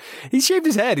now. He shaved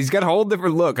his head. He's got a whole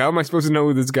different look. How am I supposed to know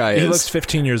who this guy is? He looks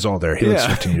 15 years older. Looks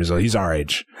 15 years old. He's our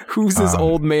age. Who's this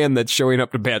old man that's showing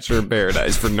up to Bachelor in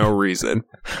Paradise for no reason?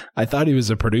 I thought he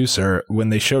was a producer. When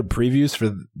they showed previews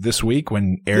for this week,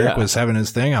 when Eric was having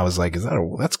his thing, I was like,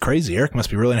 that's crazy. Eric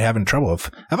must be really having trouble.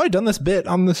 Have I done this bit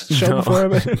on this show before?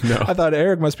 No. I thought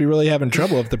Eric must be really having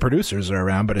trouble if the producers are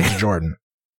around, but it's Jordan.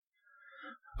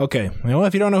 Okay, well,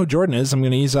 if you don't know who Jordan is, I'm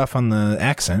going to ease off on the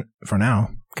accent for now.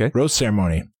 Okay. Rose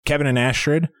ceremony. Kevin and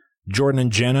Astrid, Jordan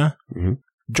and Jenna. Mm-hmm.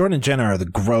 Jordan and Jenna are the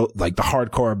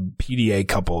hardcore PDA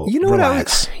couple. You know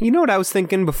what I was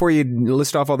thinking before you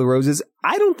list off all the roses?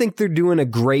 I don't think they're doing a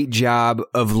great job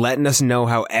of letting us know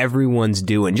how everyone's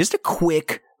doing. Just a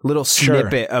quick little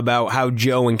snippet about how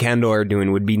Joe and Kendall are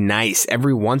doing would be nice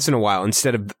every once in a while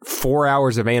instead of 4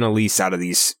 hours of Annalise out of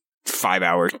these 5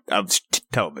 hours of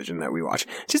television that we watch.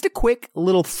 Just a quick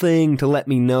little thing to let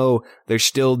me know they're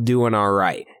still doing all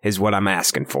right is what I'm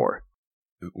asking for.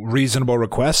 Reasonable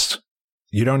request.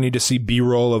 You don't need to see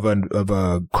B-roll of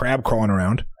a crab crawling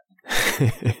around.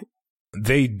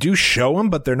 They do show them,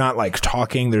 but they're not like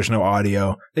talking. There's no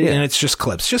audio, and it's just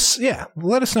clips. Just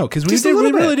let us know, because we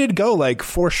really did go like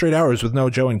 4 straight hours with no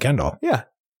Joe and Kendall. Yeah.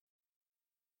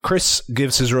 Chris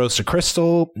gives his rose to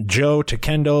Crystal, Joe to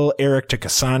Kendall, Eric to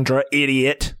Cassandra.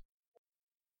 Idiot.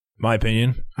 My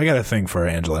opinion. I got a thing for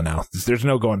Angela now. There's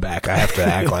no going back. I have to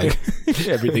act like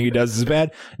everything he does is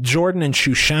bad. Jordan and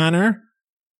Shoshana.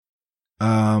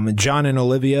 John and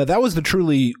Olivia. That was the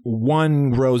truly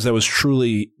one rose that was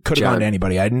truly could have gone to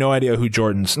anybody. I had no idea who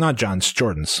Jordan's,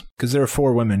 because there were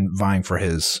 4 women vying for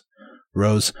his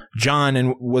rose.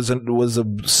 John was a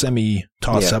semi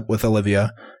toss up with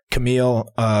Olivia.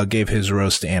 Camille gave his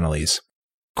rose to Annalise.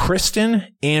 Kristen,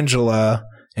 Angela,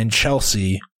 and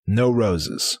Chelsea, no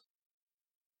roses.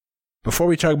 Before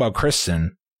we talk about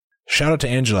Kristen, shout out to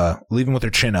Angela, leaving with her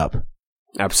chin up.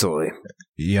 Absolutely.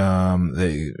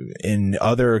 In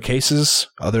other cases,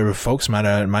 other folks might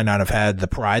not have had the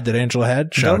pride that Angela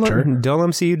had. Shout out to her. Don't let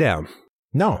them see you down.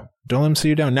 No, don't let them see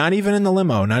you down. Not even in the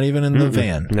limo. Not even in the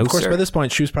van. No, of course, sir. By this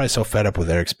point, she was probably so fed up with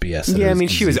Eric's BS. Yeah, I mean,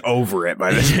 she was over it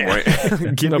by this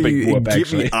point. Get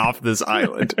me off this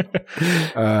island.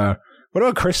 What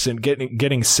about Kristen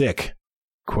getting sick?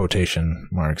 Quotation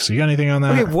marks. You got anything on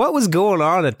that? Okay, what was going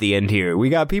on at the end here? We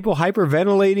got people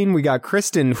hyperventilating. We got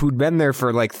Kristen, who'd been there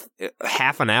for like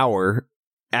half an hour,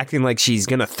 acting like she's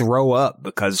going to throw up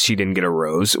because she didn't get a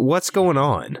rose. What's going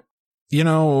on? You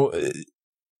know,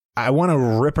 I want to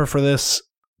rip her for this,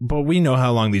 but we know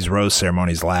how long these rose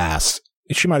ceremonies last.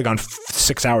 She might have gone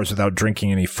 6 hours without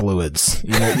drinking any fluids.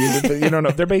 You don't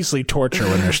know. They're basically torture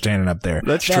when they're standing up there.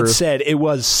 That's true. That said, it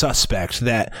was suspect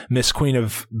that Miss Queen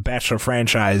of Bachelor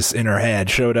franchise in her head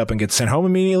showed up and gets sent home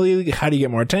immediately. How do you get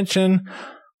more attention?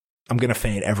 I'm going to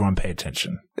faint. Everyone pay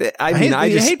attention. I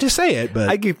hate to say it, but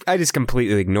I just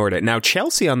completely ignored it. Now,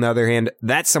 Chelsea, on the other hand,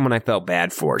 that's someone I felt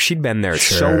bad for. She'd been there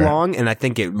so long, and I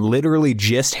think it literally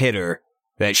just hit her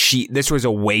that this was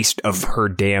a waste of her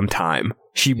damn time.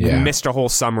 She missed a whole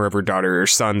summer of her daughter or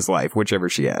son's life, whichever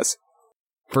she has.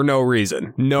 For no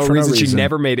reason. No reason. She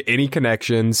never made any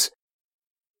connections.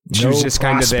 She was just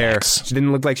kind of there. She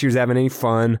didn't look like she was having any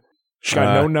fun. She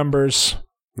got no numbers.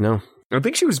 No. I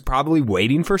think she was probably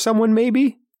waiting for someone,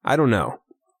 maybe? I don't know.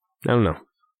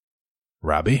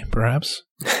 Robbie, perhaps?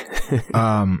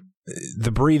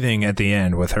 The breathing at the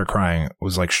end with her crying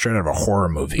was like straight out of a horror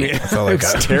movie. Yeah, I felt like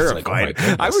it's terrifying.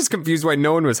 I was confused why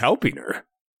no one was helping her.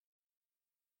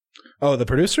 Oh, the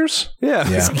producers? Yeah.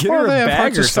 Get her a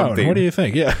bag or something. What do you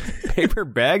think? Yeah. Paper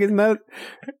bag, isn't that?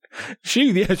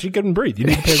 She couldn't breathe. You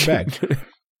need a paper bag.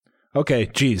 Okay,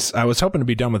 geez. I was hoping to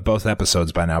be done with both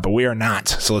episodes by now, but we are not.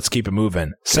 So let's keep it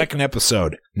moving. Second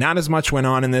episode. Not as much went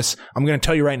on in this. I'm going to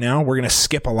tell you right now, we're going to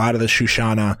skip a lot of the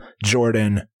Shoshana,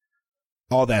 Jordan,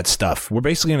 all that stuff. We're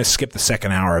basically going to skip the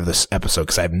second hour of this episode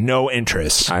because I have no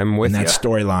interest in that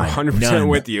storyline. 100%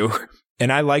 with you.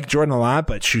 And I like Jordan a lot,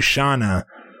 but Shoshana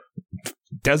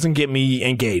doesn't get me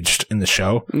engaged in the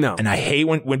show. No. And I hate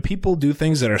when people do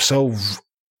things that are so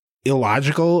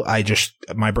illogical.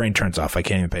 My brain turns off. I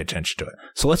can't even pay attention to it.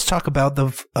 So let's talk about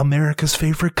America's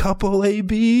favorite couple,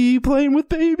 AB, playing with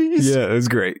babies. Yeah, it was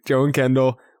great. Joe and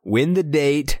Kendall win the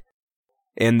date,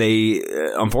 and they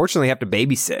unfortunately have to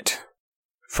babysit.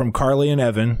 From Carly and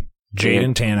Evan, Jade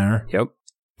and Tanner. Yep.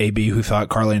 AB, who thought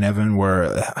Carly and Evan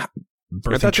were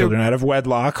birthing children out of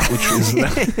wedlock, which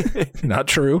is not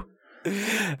true.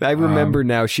 I remember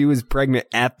now. She was pregnant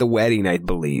at the wedding, I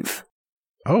believe.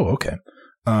 Oh, okay.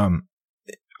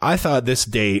 I thought this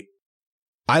date,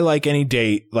 I like any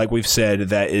date, like we've said,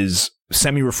 that is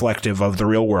semi-reflective of the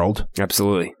real world.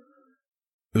 Absolutely.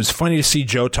 It was funny to see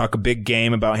Joe talk a big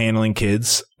game about handling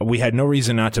kids. We had no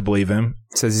reason not to believe him.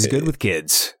 Says he's good with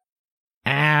kids.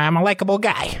 I'm a likable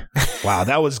guy. Wow,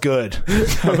 that was good.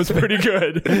 That was pretty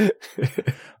good.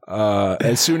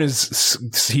 As soon as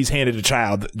he's handed a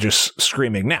child, just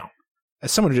screaming. Now,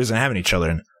 as someone who doesn't have any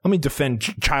children, let me defend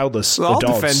childless adults.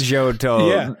 I'll defend Joe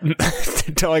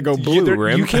until I go blue,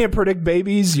 Rim. You can't predict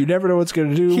babies. You never know what's going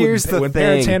to do. Here's the when thing.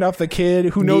 Parents hand off the kid,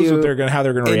 who knows how they're going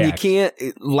to react. And you can't.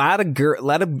 A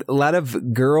lot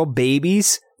of girl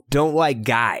babies don't like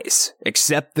guys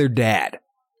except their dad.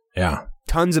 Yeah.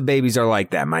 Tons of babies are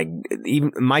like that.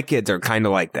 My kids are kind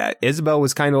of like that. Isabel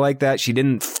was kind of like that. She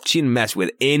didn't mess with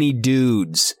any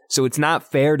dudes. So it's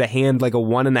not fair to hand like a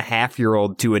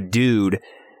 1.5-year-old to a dude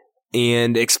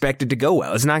and expect it to go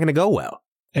well. It's not going to go well.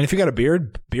 And if you got a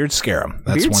beard, beards scare them.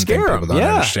 That's Beards one thing scare people 'em, don't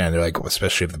yeah. understand. They're like, well,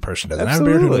 especially if the person doesn't have a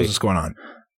Absolutely. beard, who knows what's going on?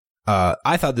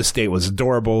 I thought this date was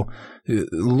adorable.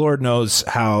 Lord knows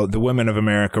how the women of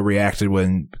America reacted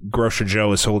when Grocer Joe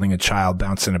was holding a child,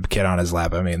 bouncing a kid on his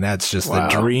lap. I mean, that's just the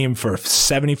dream for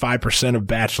 75% of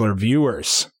Bachelor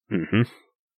viewers. Mm-hmm.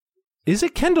 Is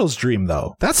it Kendall's dream,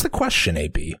 though? That's the question,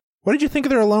 AB. What did you think of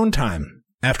their alone time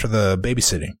after the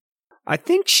babysitting? I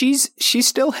think she's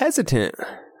still hesitant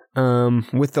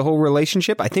with the whole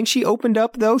relationship. I think she opened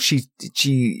up, though. She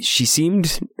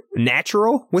seemed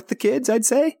natural with the kids, I'd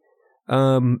say.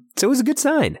 So it was a good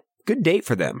sign. Good date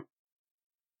for them.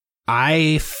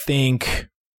 I think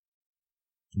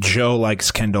Joe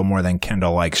likes Kendall more than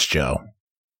Kendall likes Joe.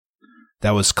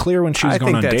 That was clear when she was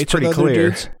going on dates with other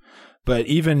dudes. But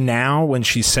even now, when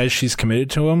she says she's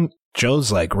committed to him,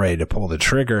 Joe's like ready to pull the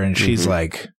trigger, and she's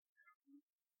like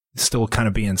still kind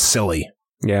of being silly.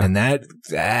 Yeah. And that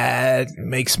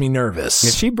makes me nervous.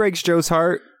 If she breaks Joe's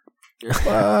heart,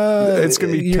 it's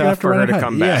going to be tough for her to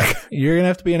come back. Yeah, you're going to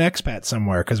have to be an expat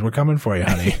somewhere because we're coming for you,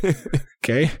 honey.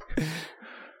 Okay?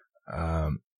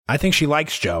 I think she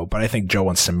likes Joe, but I think Joe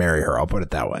wants to marry her. I'll put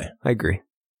it that way. I agree.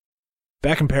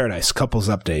 Back in Paradise, couples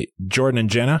update. Jordan and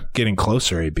Jenna getting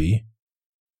closer, AB.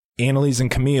 Annalise and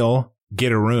Camille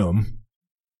get a room.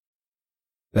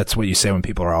 That's what you say when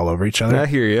people are all over each other? I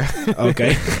hear you.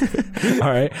 Okay. All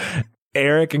right.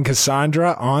 Eric and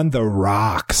Cassandra on the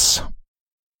rocks.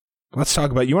 Let's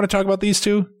talk about, you want to talk about these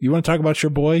two? You want to talk about your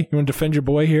boy? You want to defend your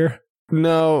boy here?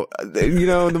 No,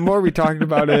 the more we talked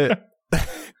about it,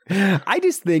 I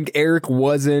just think Eric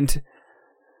wasn't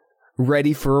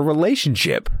ready for a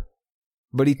relationship.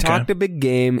 But he talked a big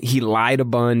game. He lied a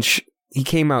bunch. He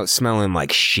came out smelling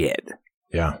like shit.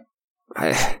 Yeah.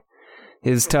 It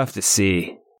was tough to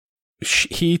see.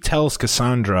 He tells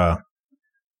Cassandra,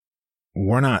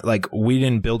 we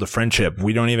didn't build a friendship.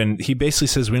 He basically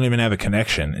says we don't even have a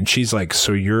connection. And she's like,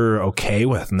 so you're okay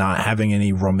with not having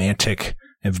any romantic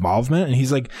involvement? And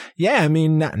he's like, yeah, I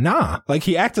mean, nah. Like,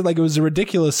 he acted like it was a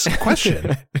ridiculous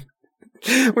question.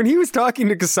 When he was talking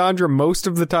to Cassandra most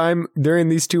of the time during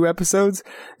these 2 episodes,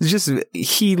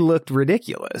 he looked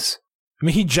ridiculous. I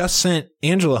mean, he just sent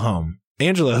Angela home.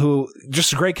 Angela, who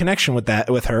just a great connection with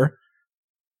her.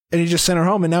 And he just sent her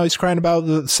home, and now he's crying about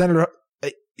the senator.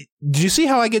 Did you see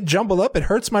how I get jumbled up? It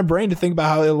hurts my brain to think about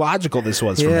how illogical this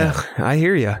was for him. Yeah, I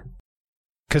hear you.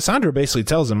 Cassandra basically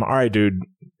tells him, all right, dude,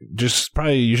 you should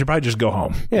probably just go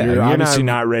home. Yeah, you're obviously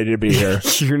not ready to be here.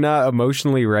 You're not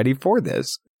emotionally ready for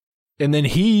this. And then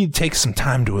he takes some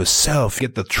time to himself,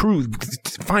 get the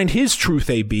truth, find his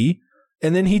truth, AB.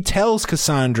 And then he tells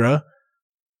Cassandra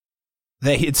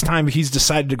that it's time he's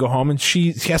decided to go home, and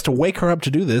he has to wake her up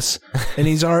to do this. And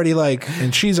she's already like,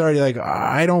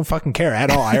 I don't fucking care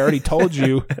at all. I already told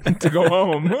you to go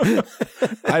home.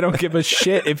 I don't give a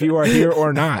shit if you are here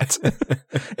or not.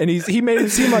 And he made it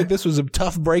seem like this was a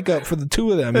tough breakup for the two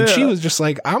of them. And she was just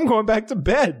like, I'm going back to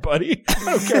bed, buddy. I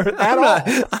don't care at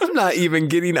all. I'm not even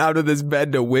getting out of this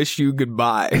bed to wish you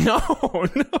goodbye. No.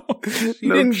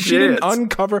 She didn't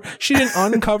uncover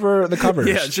the covers.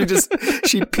 Yeah,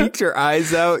 she peeked her eyes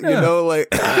out,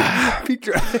 peeked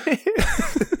her eyes.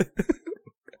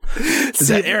 Is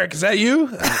that Eric? Is that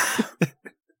you?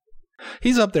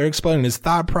 He's up there explaining his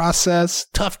thought process,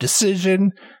 tough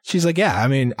decision. She's like, yeah, I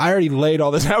mean, I already laid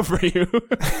all this out for you.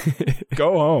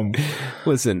 Go home.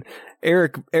 Listen,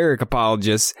 Eric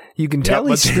apologists. You can tell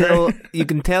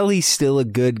he's still a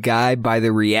good guy by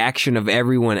the reaction of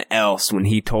everyone else when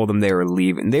he told them they were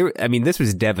leaving. This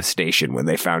was devastation when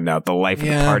they found out the life of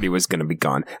the party was going to be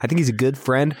gone. I think he's a good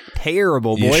friend,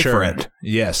 terrible boyfriend. Sure.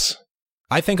 Yes.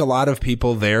 I think a lot of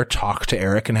people there talked to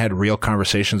Eric and had real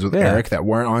conversations with Eric that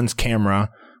weren't on camera,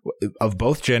 of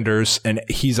both genders, and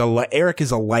Eric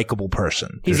is a likable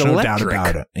person. There's no doubt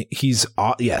about it.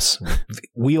 Yes,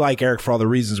 we like Eric for all the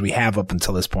reasons we have up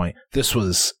until this point. This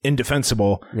was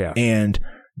indefensible. Yeah. And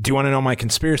do you want to know my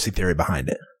conspiracy theory behind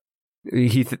it?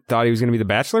 He thought he was going to be the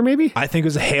Bachelor, maybe? I think it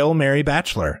was a Hail Mary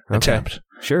Bachelor attempt.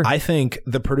 Sure. I think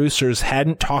the producers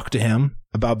hadn't talked to him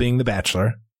about being the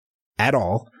Bachelor at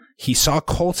all. He saw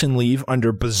Colton leave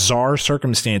under bizarre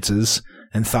circumstances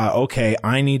and thought, okay,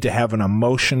 I need to have an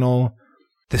emotional,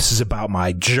 this is about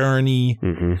my journey,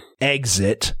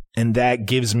 exit, and that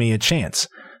gives me a chance.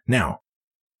 Now,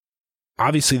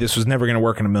 obviously this was never going to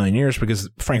work in a million years because,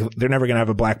 frankly, they're never going to have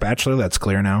a black Bachelor. That's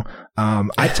clear now.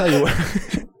 I tell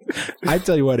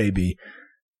you what, AB,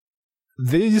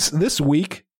 this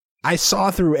week, I saw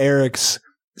through Eric's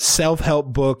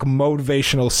self-help book,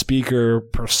 motivational speaker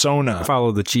persona.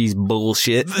 Follow the cheese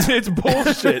bullshit. It's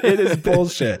bullshit. It is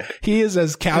bullshit. He is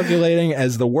as calculating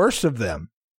as the worst of them.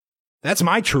 That's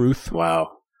my truth.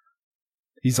 Wow.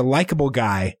 He's a likable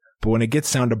guy, but when it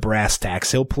gets down to brass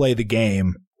tacks, he'll play the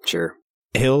game. Sure.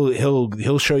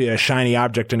 He'll show you a shiny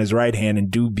object in his right hand and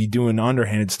be doing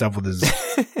underhanded stuff with his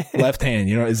left hand.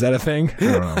 You know, is that a thing?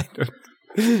 I don't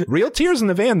know. Real tears in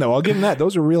the van, though. I'll give him that.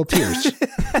 Those are real tears.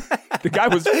 The guy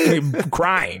was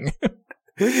crying.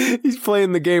 He's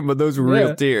playing the game, but those were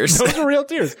real tears. Those are real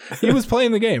tears. He was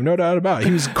playing the game, no doubt about it.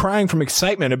 He was crying from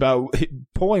excitement about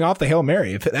pulling off the Hail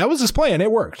Mary. If that was his plan,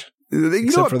 it worked. You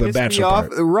Except know what for the pissed bachelor me off?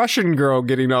 part. The Russian girl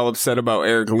getting all upset about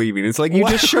Eric leaving. It's like, you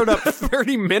just showed up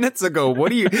 30 minutes ago. What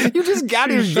do you just got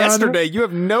here yesterday. You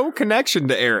have no connection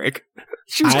to Eric.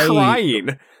 She was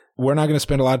crying. We're not going to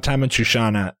spend a lot of time on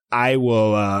Shoshana. I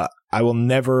will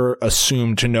never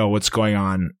assume to know what's going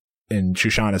on in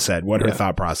Shoshana's head, what her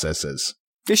thought process is.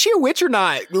 Is she a witch or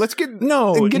not? Let's get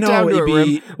down to it, be,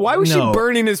 Rim. Why was she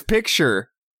burning his picture?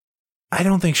 I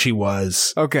don't think she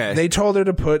was. Okay. They told her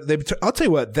to put... I'll tell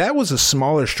you what, that was a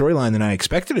smaller storyline than I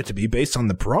expected it to be based on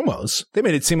the promos. They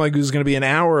made it seem like it was going to be an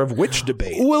hour of witch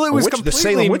debate. Well, it was the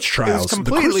Salem Witch Trials. The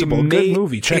Crucible, good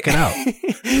movie. Check it out.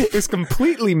 It was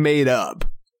completely made up.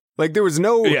 Like, there was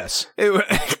no... Yes.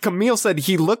 Camille said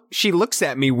she looks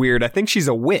at me weird. I think she's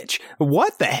a witch.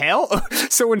 What the hell?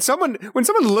 So when someone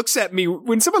looks at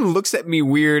me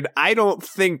weird, I don't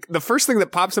think... The first thing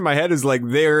that pops in my head is like,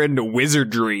 they're into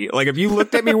wizardry. Like, if you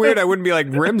looked at me weird, I wouldn't be like,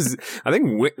 Rim's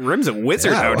a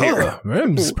wizard out here.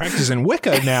 Rim's practicing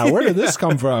Wicca now. Where did this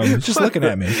come from? Just looking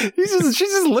at me. She's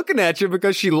just looking at you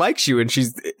because she likes you and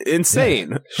she's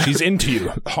insane. Yeah. She's into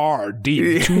you. Hard,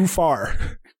 deep, too far.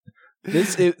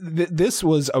 This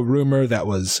was a rumor that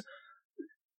was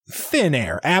thin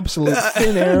air, absolute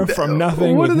thin air from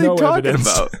nothing. What with are they no talking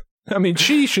evidence. about? I mean,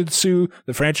 she should sue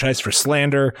the franchise for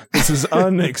slander. This is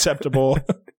unacceptable.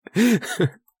 The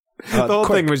whole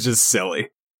thing was just silly.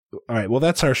 All right, well,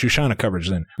 that's our Shoshana coverage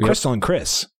then. Yep. Crystal and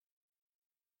Chris.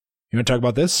 You want to talk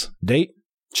about this date?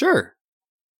 Sure.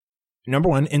 Number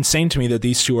one, insane to me that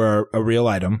these two are a real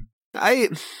item.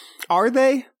 Are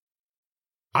they?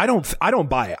 I don't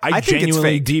buy it. I think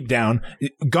genuinely, it's fake. deep down,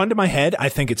 gun to my head, I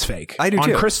think it's fake. I do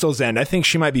too. On Crystal's end, I think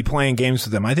she might be playing games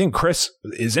with him. I think Chris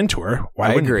is into her. Why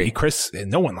wouldn't agree. he? Chris,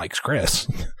 no one likes Chris.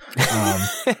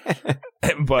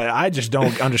 But I just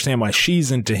don't understand why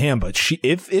she's into him. But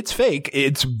if it's fake,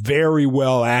 it's very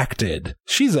well acted.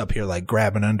 She's up here like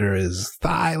grabbing under his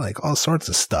thigh, like all sorts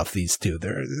of stuff. These two,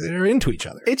 they're into each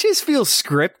other. It just feels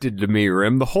scripted to me,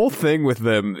 Rim. The whole thing with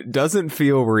them doesn't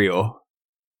feel real.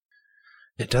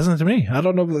 It doesn't to me. I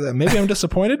don't know. Maybe I'm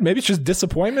disappointed. Maybe it's just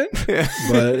disappointment.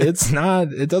 But it's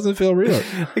not. It doesn't feel real.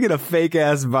 I get a fake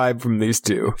ass vibe from these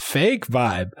two. Fake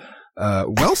vibe.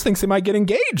 Wells thinks they might get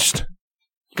engaged.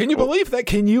 Can you believe that?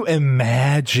 Can you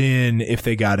imagine if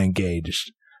they got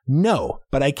engaged? No,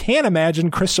 but I can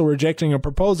imagine Crystal rejecting a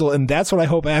proposal, and that's what I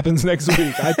hope happens next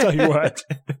week. I tell you what.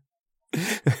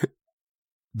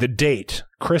 The date.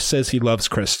 Chris says he loves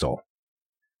Crystal.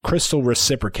 Crystal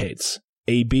reciprocates.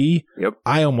 AB, yep.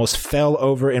 I almost fell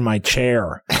over in my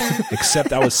chair,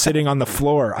 except I was sitting on the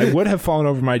floor. I would have fallen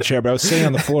over my chair, but I was sitting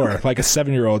on the floor like a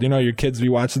 7-year-old. You know, your kids be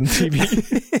watching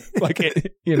TV, like,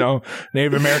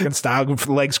 Native American style,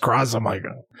 legs crossed. I'm like,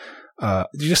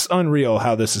 just unreal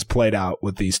how this is played out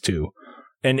with these two.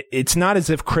 And it's not as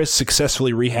if Chris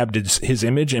successfully rehabbed his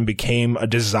image and became a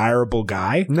desirable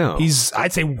guy. No.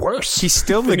 I'd say worse. He's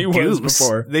still the goose.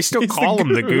 Before. They still call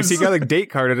him the goose. He got a date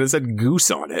card and it said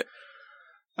goose on it.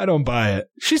 I don't buy it.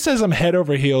 She says I'm head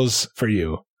over heels for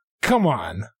you. Come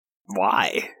on.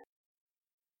 Why?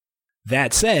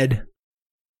 That said,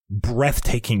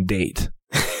 breathtaking date.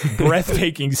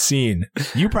 Breathtaking scene.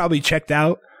 You probably checked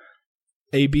out,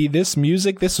 AB, this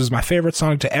music. This was my favorite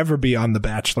song to ever be on The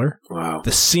Bachelor. Wow.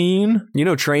 The scene. You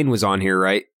know Train was on here,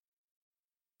 right?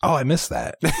 Oh, I missed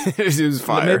that. It was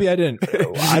fire. Maybe I didn't.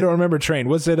 I don't remember Train.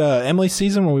 Was it Emily's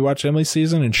season when we watched Emily's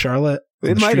season in Charlotte?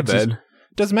 It might have been.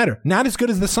 Doesn't matter. Not as good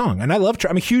as the song. And I love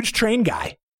I'm a huge Train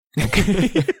guy.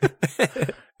 Okay.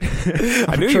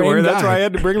 I knew you were. That's why I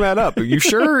had to bring that up. You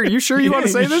sure you want to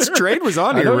say this? Sure? Train was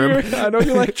on here, Rim. I know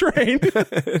you like Train.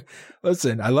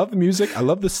 Listen, I love the music. I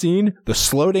love the scene. The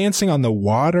slow dancing on the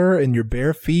water and your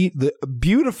bare feet. The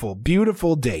beautiful,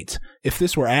 beautiful date. If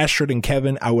this were Astrid and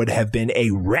Kevin, I would have been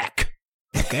a wreck.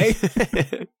 Okay?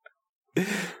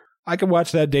 I could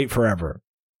watch that date forever.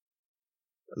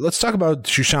 Let's talk about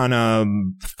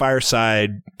Shoshana,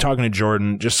 Fireside, talking to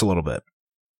Jordan just a little bit.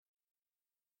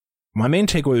 My main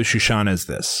takeaway with Shoshana is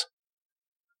this.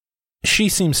 She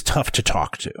seems tough to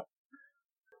talk to.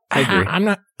 I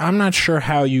agree. I'm not sure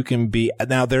how you can be.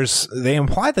 Now they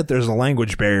imply that there's a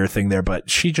language barrier thing there, but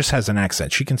she just has an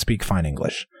accent. She can speak fine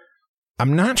English.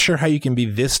 I'm not sure how you can be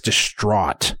this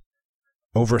distraught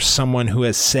over someone who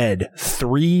has said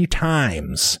 3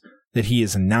 times that he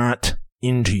is not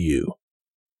into you.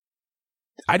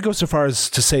 I'd go so far as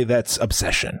to say that's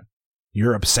obsession.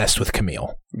 You're obsessed with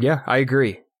Camille. Yeah, I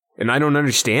agree. And I don't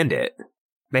understand it.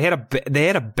 They had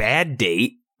a bad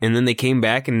date, and then they came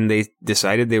back and they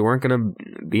decided they weren't going to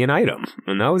be an item.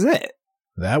 And that was it.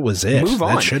 That was it. Move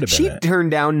on. That should have been it. She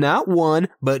turned down not 1,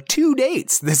 but 2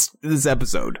 dates this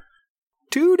episode.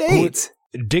 2 dates.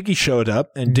 Diggy showed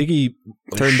up, and Diggy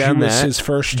turned down his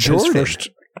first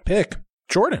pick.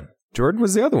 Jordan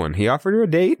was the other one. He offered her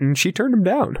a date, and she turned him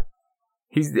down.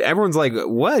 Everyone's like,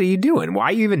 what are you doing? Why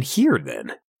are you even here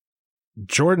then?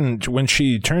 Jordan, when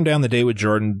she turned down the date with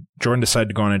Jordan decided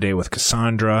to go on a date with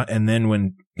Cassandra, and then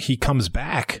when he comes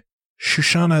back,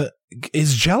 Shoshana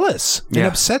is jealous and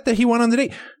upset that he went on the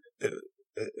date.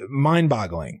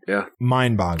 Mind-boggling. Yeah.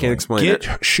 Mind-boggling. Can't explain it.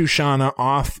 Get Shoshana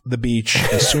off the beach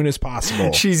as soon as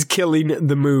possible. She's killing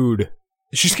the mood.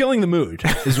 She's killing the mood.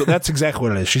 That's exactly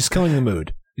what it is. She's killing the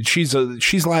mood. She's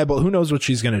liable. Who knows what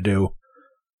she's going to do?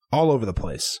 All over the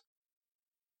place.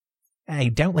 Hey,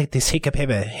 don't let this hiccup have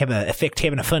a effect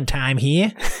having a fun time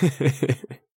here.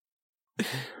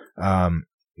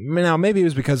 Now, maybe it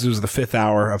was because it was the 5th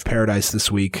hour of Paradise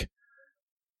this week,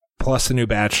 plus the new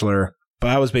Bachelor, but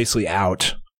I was basically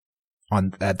out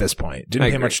at this point.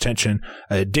 Didn't pay much attention.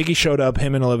 Diggy showed up,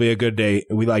 him and Olivia, good day.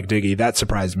 We like Diggy. That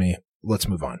surprised me. Let's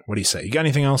move on. What do you say? You got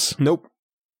anything else? Nope.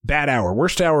 Bad hour.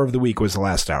 Worst hour of the week was the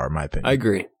last hour, in my opinion. I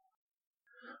agree.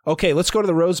 Okay, let's go to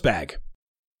the Rose Bag.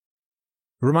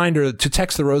 Reminder to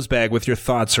text the Rose Bag with your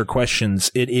thoughts or questions.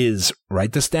 It is,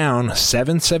 write this down,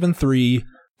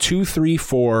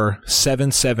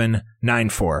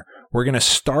 773-234-7794. We're going to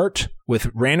start with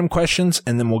random questions,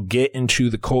 and then we'll get into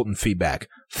the Colton feedback.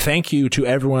 Thank you to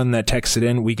everyone that texted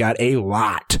in. We got a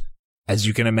lot, as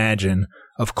you can imagine,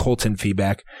 of Colton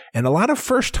feedback, and a lot of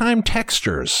first-time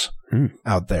texters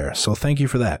out there. So thank you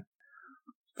for that.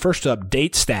 First up,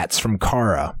 date stats from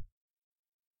Cara.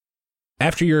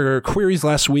 After your queries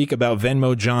last week about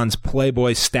Venmo John's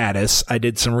Playboy status, I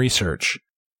did some research.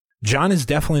 John is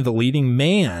definitely the leading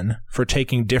man for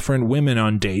taking different women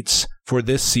on dates for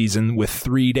this season with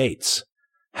 3 dates.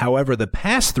 However, the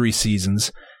past 3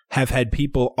 seasons have had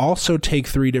people also take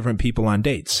 3 different people on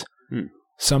dates.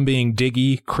 Some being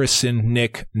Diggy, Kristen,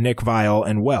 Nick Viall,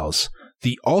 and Wells.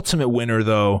 The ultimate winner,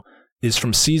 though, is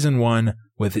from season 1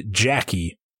 with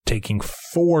Jackie taking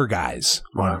 4 guys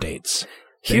on dates.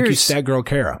 Thank you, Stag Girl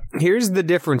Kara. Here's the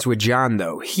difference with John,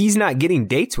 though. He's not getting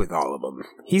dates with all of them.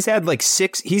 He's had like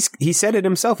 6. He said it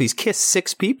himself. He's kissed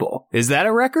 6 people. Is that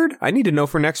a record? I need to know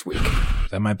for next week.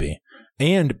 That might be.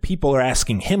 And people are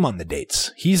asking him on the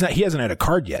dates. He hasn't had a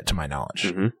card yet, to my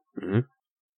knowledge.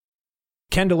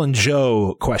 Kendall and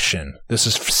Joe question. This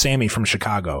is Sammy from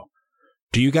Chicago.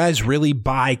 Do you guys really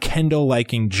buy Kendall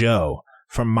liking Joe?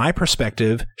 From my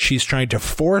perspective, she's trying to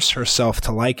force herself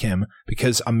to like him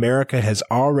because America has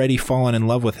already fallen in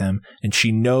love with him, and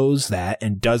she knows that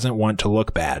and doesn't want to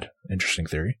look bad. Interesting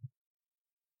theory.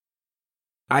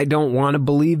 I don't want to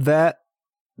believe that,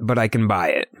 but I can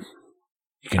buy it.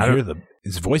 You can hear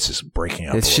his voice is breaking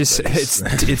up. It's just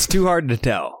it's too hard to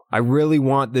tell. I really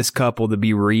want this couple to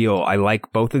be real. I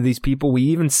like both of these people. We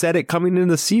even said it coming into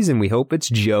the season. We hope it's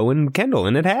Joe and Kendall,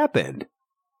 and it happened.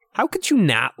 How could you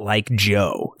not like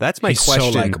Joe? That's my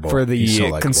question for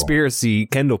the conspiracy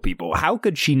Kendall people. How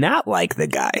could she not like the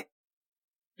guy?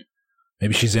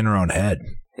 Maybe she's in her own head.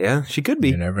 Yeah, she could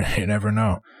be. You never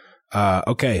know.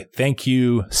 Okay, thank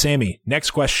you, Sammy.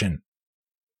 Next question.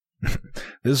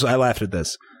 I laughed at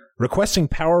this. Requesting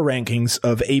power rankings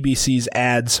of ABC's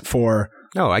ads for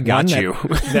I got you.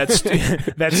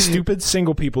 That stupid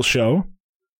single people show,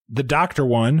 the doctor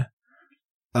one,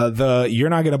 the You're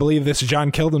Not Gonna Believe This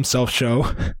John Killed Himself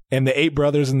show, and the 8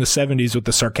 Brothers in the 70s with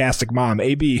the sarcastic mom.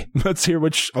 AB, let's hear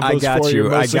which of those 4 you're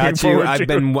most looking forward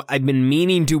to. I've been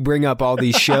meaning to bring up all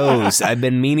these shows. I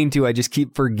just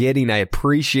keep forgetting. I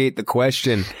appreciate the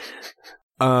question.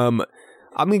 I'm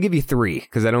gonna give you 3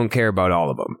 because I don't care about all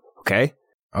of them.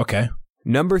 Okay.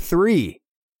 Number 3.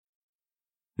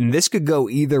 And this could go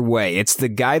either way. It's the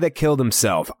guy that killed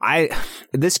himself.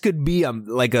 This could be a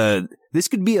This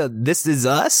Is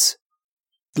Us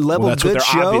level that's good what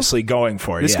they're show. Obviously going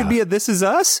for. This could be a This Is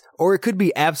Us, or it could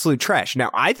be absolute trash.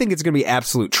 Now, I think it's going to be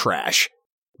absolute trash,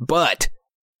 but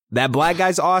that black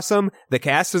guy's awesome. The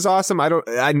cast is awesome.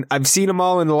 I've seen them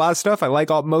all in a lot of stuff. I like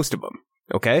most of them.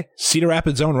 Okay. Cedar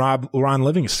Rapids' own Ron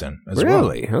Livingston as well.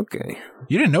 Really? Okay.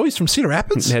 You didn't know he's from Cedar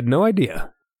Rapids? I had no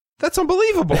idea. That's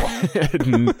unbelievable.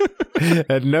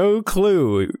 Had no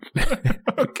clue.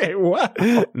 Okay, what?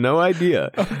 No idea.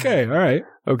 Okay, all right.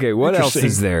 Okay, what else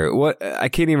is there? What I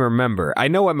can't even remember. I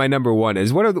know what my number one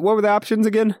is. What were the options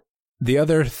again? The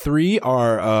other three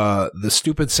are the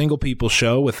Stupid Single People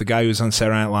show with the guy who's on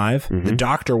Saturday Night Live, the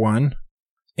Doctor one,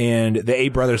 and the A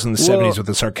Brothers in the 70s with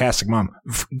the sarcastic mom.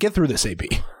 Get through this, AP.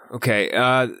 Okay,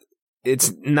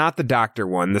 it's not the Doctor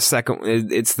one. The second,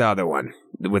 it's the other one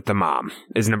with the mom.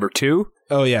 Is number 2?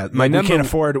 Oh yeah,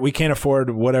 we can't afford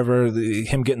whatever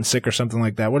him getting sick or something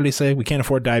like that. What did he say? We can't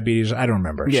afford diabetes. I don't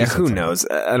remember. Yeah, who knows?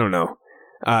 I don't know.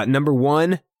 Number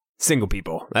 1, Single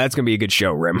People. That's gonna be a good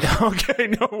show, Rim. Okay,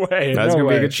 no way. That's gonna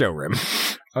be a good show, Rim.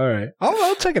 All right,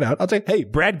 I'll check it out. Hey,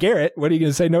 Brad Garrett. What are you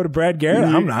gonna say no to Brad Garrett?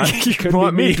 I'm not. You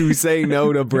want me to say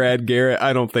no to Brad Garrett?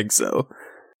 I don't think so.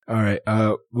 All right,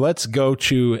 let's go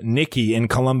to Nikki in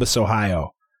Columbus,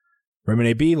 Ohio. Rim and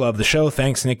AB, love the show.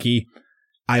 Thanks, Nikki.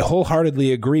 I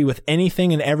wholeheartedly agree with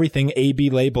anything and everything AB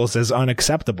labels as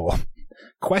unacceptable.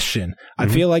 Question. I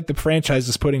feel like the franchise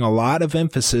is putting a lot of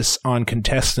emphasis on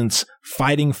contestants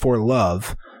fighting for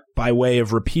love by way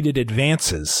of repeated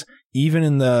advances,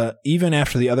 even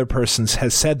after the other person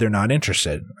has said they're not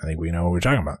interested. I think we know what we're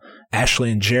talking about.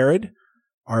 Ashley and Jared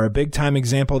are a big-time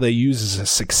example they use as a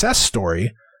success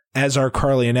story, as are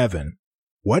Carly and Evan.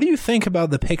 What do you think about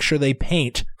the picture they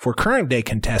paint for current-day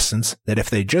contestants that if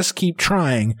they just keep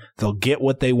trying, they'll get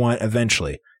what they want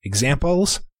eventually?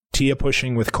 Examples, Tia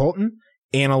pushing with Colton,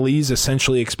 Annalise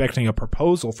essentially expecting a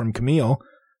proposal from Camille,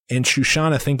 and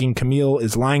Shoshana thinking Camille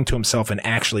is lying to himself and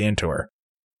actually into her.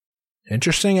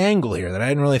 Interesting angle here that I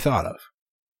hadn't really thought of.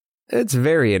 It's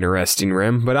very interesting,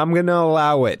 Rim, but I'm going to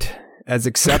allow it as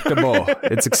acceptable.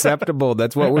 It's acceptable.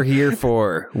 That's what we're here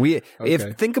for.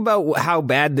 Think about how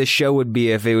bad this show would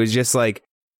be if it was just like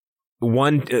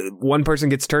one person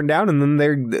gets turned down and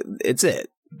then it's it.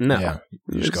 No, yeah,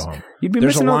 you just go home. You'd be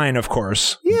There's a missing line, of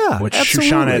course. Yeah, which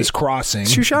absolutely. Shoshana is crossing.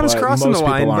 Shoshana's crossing the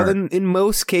line, but aren't. in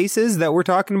most cases that we're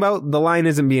talking about, the line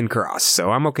isn't being crossed, so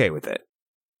I'm okay with it.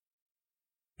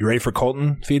 You ready for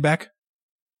Colton feedback?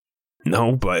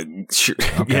 No, but sure.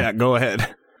 Okay. Yeah, go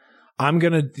ahead. I'm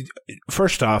gonna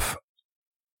first off,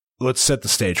 let's set the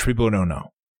stage for people who don't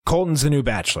know. Colton's the new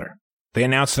Bachelor. They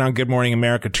announced it on Good Morning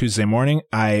America Tuesday morning.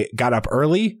 I got up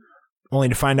early, only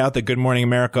to find out that Good Morning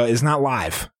America is not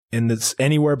live in this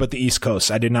anywhere but the East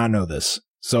Coast. I did not know this.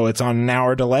 So it's on an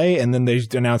hour delay, and then they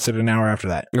announced it an hour after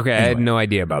that. Okay, anyway. I had no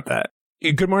idea about that.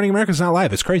 Good Morning America is not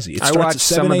live. It's crazy. It starts at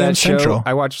 7 a.m. Central.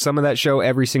 I watch some of that show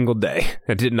every single day.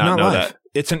 I did not know live. that.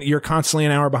 You're constantly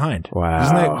an hour behind.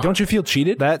 Wow. Don't you feel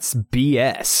cheated? That's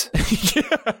BS.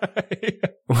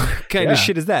 What kind of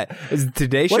shit is that? Is the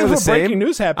Today Show the same? Breaking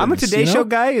news happens, I'm a Today Show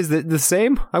guy. Is it the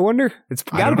same? I wonder. It's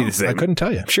got to be the same. I couldn't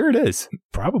tell you. I'm sure it is.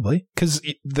 Probably. Because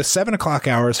the 7 o'clock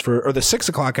hours or the 6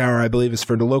 o'clock hour, I believe, is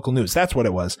for the local news. That's what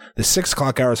it was. The 6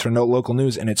 o'clock hours for no local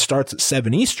news, and it starts at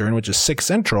 7 Eastern, which is 6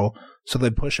 Central, so they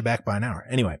push it back by an hour.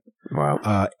 Anyway.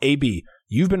 Wow. AB,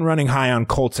 you've been running high on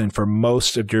Colton for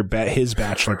most of his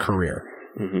Bachelor career.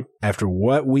 Mm-hmm. After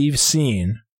what we've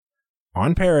seen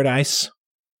on Paradise,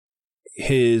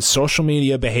 his social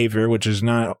media behavior, which is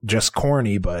not just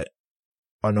corny, but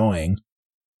annoying,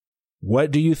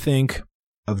 what do you think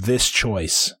of this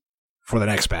choice for the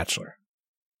next Bachelor?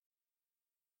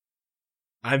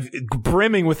 I'm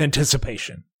brimming with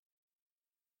anticipation.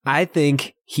 I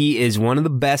think he is one of the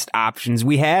best options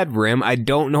we had, Rim. I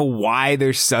don't know why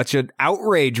there's such an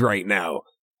outrage right now.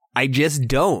 I just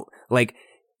don't. Like,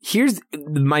 here's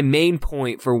my main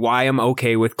point for why I'm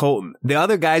okay with Colton. The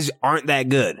other guys aren't that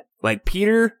good. Like,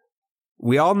 Peter,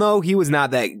 we all know he was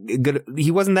not that good. He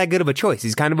wasn't that good of a choice.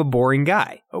 He's kind of a boring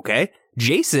guy, okay?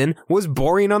 Jason was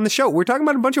boring on the show. We're talking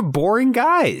about a bunch of boring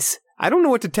guys. I don't know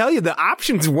what to tell you. The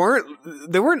options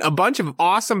there weren't a bunch of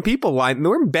awesome people lined.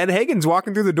 There weren't Ben Higgins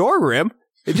walking through the door, Rim.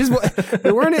 It just,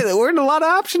 there weren't a lot of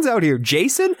options out here.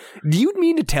 Jason, do you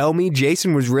mean to tell me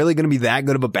Jason was really going to be that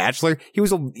good of a Bachelor? He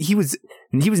was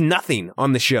nothing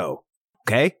on the show.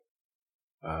 Okay.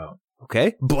 Wow.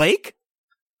 Okay. Blake?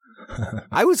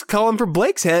 I was calling for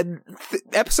Blake's head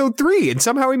episode 3 and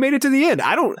somehow he made it to the end.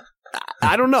 I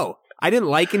don't know. I didn't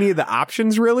like any of the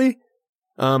options really.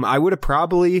 I would have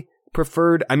probably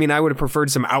preferred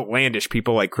some outlandish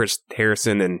people like Chris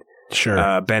Harrison and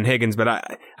Ben Higgins, but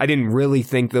I didn't really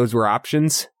think those were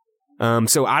options.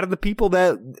 So out of the people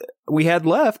that we had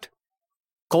left,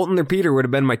 Colton or Peter would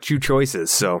have been my two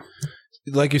choices. So,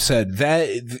 like you said, that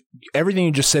everything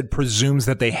you just said presumes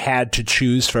that they had to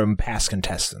choose from past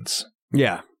contestants.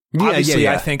 Yeah. Obviously,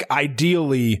 yeah. I think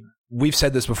ideally we've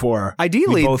said this before.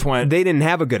 Ideally, we both went. They didn't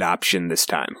have a good option this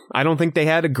time. I don't think they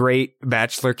had a great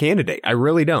Bachelor candidate. I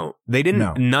really don't. They didn't.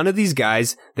 No. None of these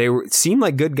guys. Seemed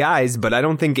like good guys, but I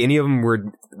don't think any of them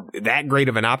were that great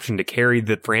of an option to carry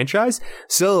the franchise.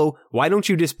 So why don't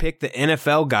you just pick the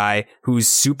NFL guy who's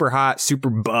super hot, super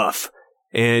buff,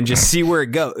 and just see where it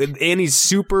goes? And he's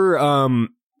super.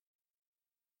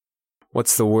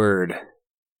 What's the word?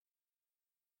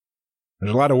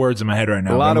 There's a lot of words in my head right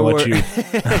now. A lot of words.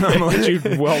 I'm going to let you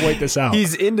wait this out.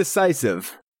 He's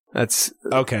indecisive. That's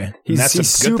okay.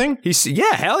 That's a good thing?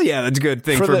 Yeah, hell yeah, that's a good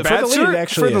thing. For the lead,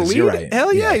 actually. For the lead, you're right.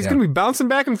 hell yeah, he's going to be bouncing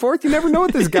back and forth. You never know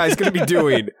what this guy's going to be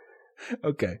doing.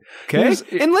 Okay.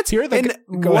 And let's hear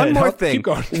one more thing. Keep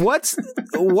going.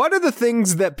 What are the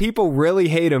things that people really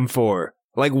hate him for?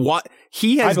 Like what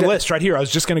he has. I have a list right here. I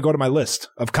was just going to go to my list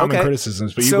of common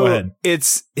criticisms, but you go ahead.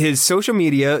 It's his social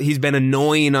media. He's been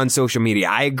annoying on social media.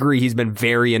 I agree. He's been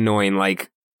very annoying. Like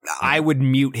I would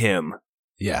mute him.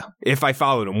 Yeah. If I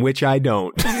followed him, which I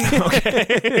don't. Okay.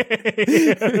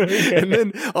 And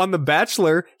then on The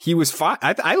Bachelor, he was fine.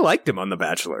 I liked him on The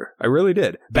Bachelor. I really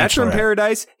did. Bachelor in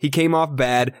Paradise, he came off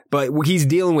bad, but he's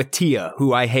dealing with Tia,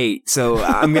 who I hate. So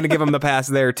I'm going to give him the pass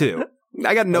there too.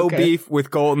 I got no beef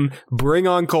with Colton. Bring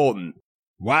on Colton.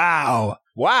 Wow.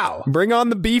 Bring on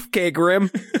the beefcake, Rim.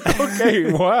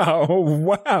 Okay.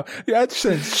 Wow. That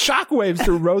sent shockwaves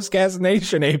through Rosecast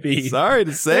Nation, AB. Sorry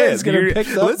to say it's going to be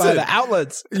picked up by the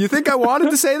outlets. You think I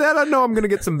wanted to say that? I know I'm going to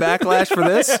get some backlash for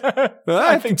this.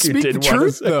 I think you did the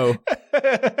truth, though.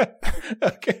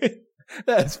 Okay.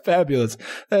 That's fabulous.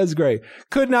 That's great.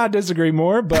 Could not disagree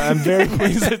more, but I'm very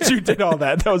pleased that you did all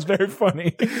that. That was very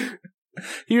funny.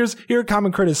 Here are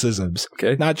common criticisms.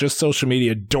 Okay. Not just social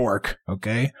media dork.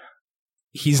 Okay.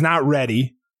 He's not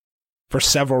ready for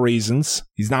several reasons.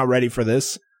 He's not ready for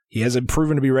this. He hasn't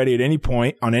proven to be ready at any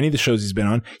point on any of the shows he's been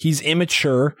on. He's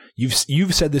immature.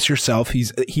 You've said this yourself.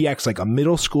 He acts like a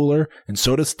middle schooler, and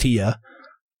so does Tia.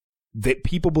 That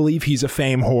people believe he's a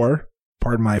fame whore.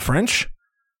 Pardon my French.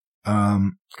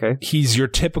 Okay. He's your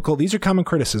typical. These are common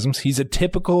criticisms. He's a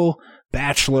typical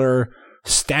Bachelor,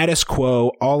 status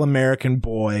quo, all-American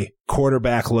boy,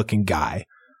 quarterback-looking guy.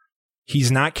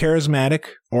 He's not charismatic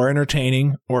or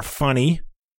entertaining or funny.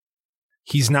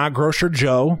 He's not Grocer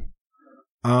Joe.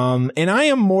 And I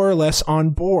am more or less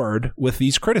on board with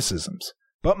these criticisms.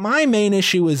 But my main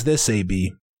issue is this,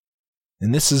 AB.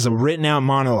 And this is a written-out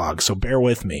monologue, so bear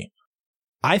with me.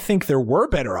 I think there were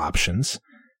better options,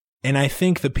 and I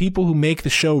think the people who make the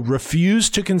show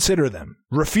refused to consider them.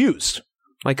 Refused.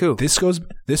 Like who? This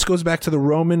goes back to the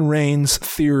Roman Reigns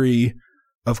theory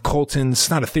of Colton's,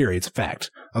 not a theory, it's a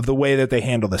fact, of the way that they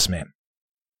handle this man.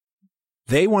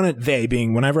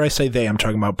 Whenever I say they, I'm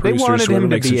talking about producers, whoever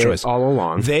makes the choice. All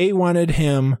along. They wanted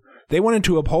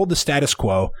to uphold the status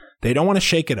quo. They don't want to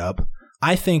shake it up.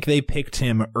 I think they picked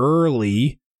him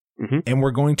early, and we're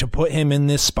going to put him in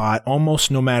this spot almost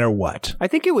no matter what. I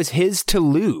think it was his to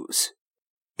lose.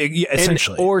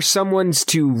 Essentially. Or someone's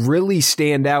to really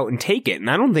stand out and take it. And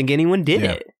I don't think anyone did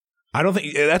it. I don't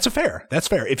think that's fair. That's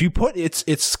fair. If you put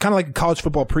it's kind of like a college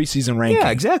football preseason ranking. Yeah,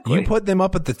 exactly. You put them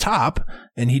up at the top,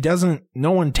 and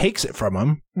no one takes it from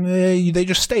him. They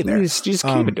just stay there. You just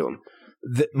keep it to him.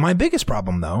 My biggest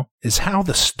problem, though, is how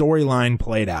the storyline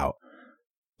played out.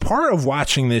 Part of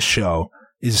watching this show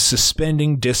is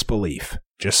suspending disbelief.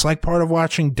 Just like part of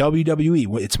watching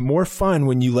WWE. It's more fun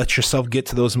when you let yourself get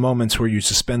to those moments where you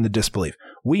suspend the disbelief.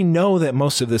 We know that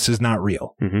most of this is not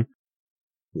real. Mm-hmm.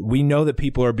 We know that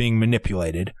people are being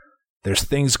manipulated. There's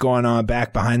things going on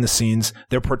back behind the scenes.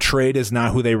 They're portrayed as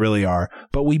not who they really are.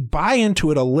 But we buy into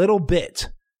it a little bit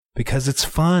because it's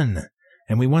fun.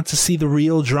 And we want to see the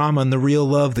real drama and the real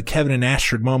love, the Kevin and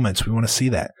Astrid moments. We want to see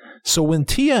that. So when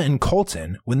Tia and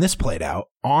Colton, when this played out,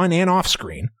 on and off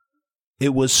screen,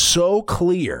 it was so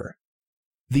clear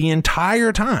the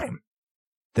entire time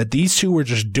that these two were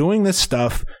just doing this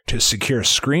stuff to secure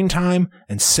screen time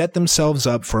and set themselves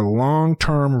up for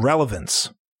long-term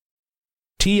relevance.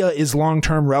 Tia is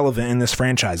long-term relevant in this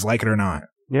franchise, like it or not.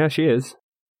 Yeah, she is.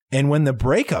 And when the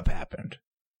breakup happened,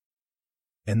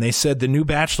 and they said the new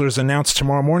Bachelor's announced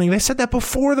tomorrow morning, they said that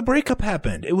before the breakup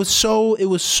happened. It was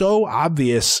so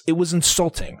obvious. It was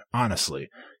insulting, honestly.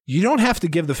 You don't have to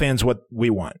give the fans what we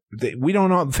want. We don't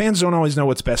know. Fans don't always know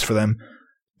what's best for them.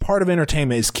 Part of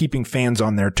entertainment is keeping fans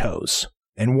on their toes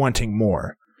and wanting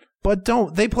more. But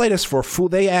they played us for fool.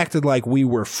 They acted like we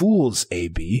were fools,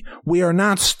 AB. We are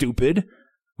not stupid.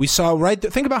 We saw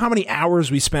think about how many hours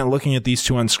we spent looking at these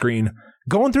two on screen,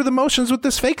 going through the motions with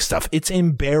this fake stuff. It's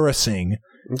embarrassing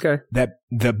that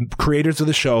the creators of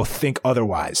the show think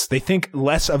otherwise. They think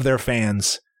less of their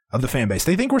fans of the fan base.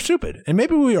 They think we're stupid, and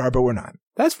maybe we are, but we're not.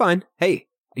 That's fine. Hey,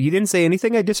 you didn't say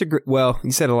anything I disagree. Well,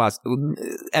 you said a lot.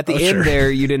 At the end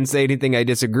there, you didn't say anything I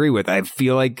disagree with. I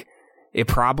feel like it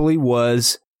probably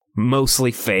was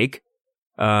mostly fake.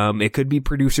 It could be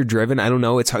producer driven. I don't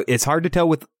know. It's hard to tell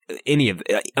with any of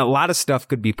it. A lot of stuff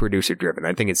could be producer driven.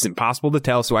 I think it's impossible to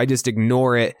tell, so I just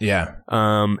ignore it. Yeah.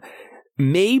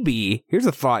 Maybe, here's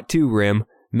a thought too, Rim.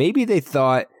 Maybe they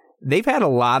thought they've had a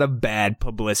lot of bad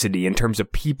publicity in terms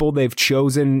of people they've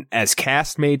chosen as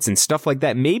castmates and stuff like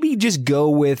that. Maybe just go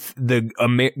with the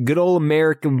good old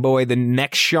American boy, the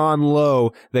next Sean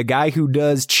Lowe, the guy who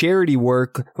does charity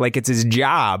work like it's his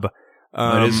job.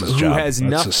 That is his job. Has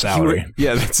that's his salary.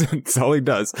 That's all he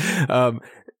does.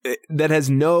 That has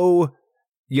no,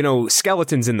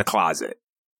 skeletons in the closet.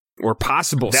 Or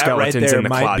possible skeletons right there in the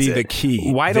might closet. Be the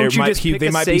key. Why don't you just pick they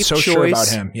a might safe be so choice, sure about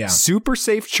him. Yeah. Super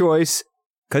safe choice,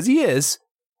 because he is,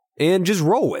 and just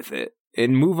roll with it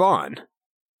and move on.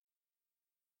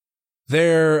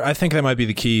 I think that might be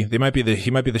the key. He might be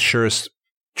the surest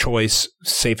choice,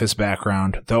 safest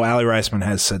background. Though Ali Reisman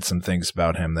has said some things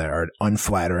about him that are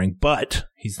unflattering, but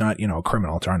he's not, a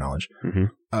criminal to our knowledge. Mm-hmm.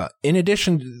 In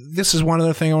addition, this is one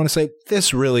other thing I want to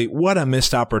say. What a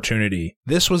missed opportunity.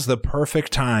 This was the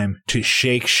perfect time to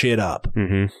shake shit up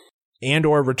and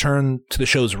or return to the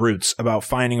show's roots about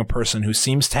finding a person who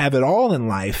seems to have it all in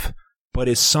life, but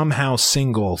is somehow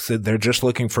single. So they're just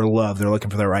looking for love. They're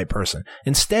looking for the right person.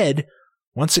 Instead,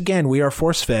 once again, we are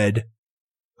force-fed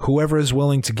whoever is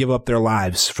willing to give up their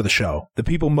lives for the show. The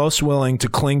people most willing to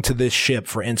cling to this ship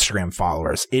for Instagram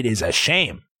followers. It is a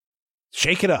shame.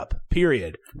 Shake it up,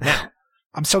 period. Now,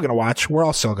 I'm still going to watch. We're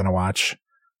all still going to watch.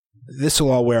 This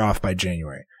will all wear off by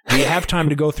January. Do you have time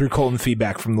to go through Colton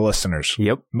feedback from the listeners?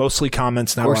 Yep. Mostly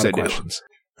comments, not a lot of questions.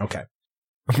 Okay.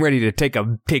 I'm ready to take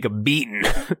a beating.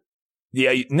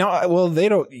 Yeah, no, well, they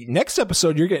don't. Next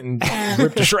episode, you're getting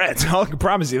ripped to shreds. I can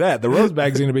promise you that. The rose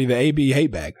bag's going to be the AB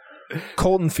hate bag.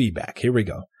 Colton feedback. Here we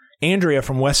go. Andrea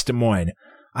from West Des Moines.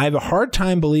 I have a hard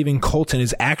time believing Colton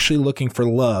is actually looking for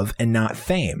love and not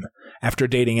fame. After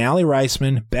dating Ali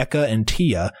Reisman, Becca, and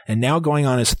Tia, and now going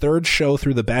on his third show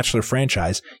through the Bachelor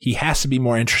franchise, he has to be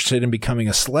more interested in becoming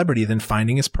a celebrity than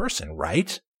finding his person,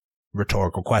 right?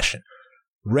 Rhetorical question.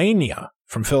 Rainia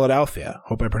from Philadelphia.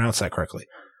 Hope I pronounced that correctly.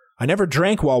 I never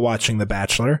drank while watching The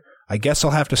Bachelor. I guess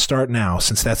I'll have to start now,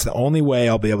 since that's the only way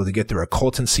I'll be able to get through a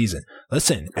Colton season.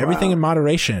 Listen, everything in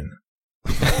moderation.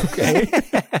 Okay.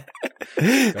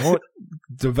 Don't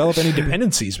develop any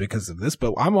dependencies because of this,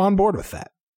 but I'm on board with that.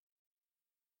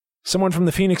 Someone from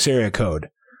the Phoenix area code.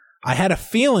 I had a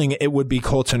feeling it would be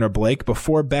Colton or Blake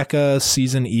before Becca's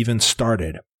season even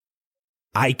started.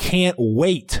 I can't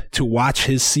wait to watch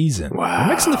his season. Wow. I'm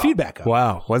mixing the feedback up.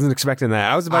 Wow. Wasn't expecting that.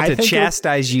 I was about to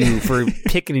chastise you for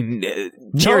picking,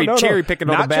 cherry picking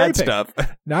all the bad stuff.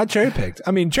 Not cherry picked.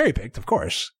 I mean, cherry picked, of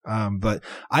course. But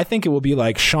I think it will be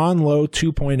like Sean Lowe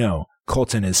 2.0.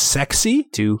 Colton is sexy.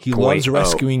 He loves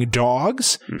rescuing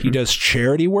dogs. Mm-hmm. He does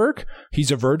charity work.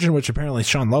 He's a virgin, which apparently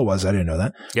Sean Lowe was. I didn't know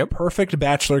that. Yep. Perfect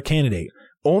Bachelor candidate.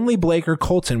 Only Blake or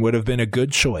Colton would have been a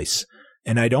good choice.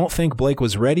 And I don't think Blake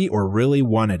was ready or really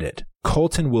wanted it.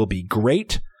 Colton will be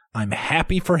great. I'm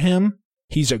happy for him.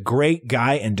 He's a great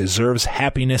guy and deserves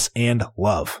happiness and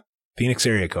love. Phoenix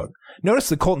area code. Notice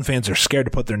the Colton fans are scared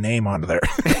to put their name onto there.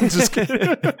 Just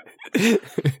kidding.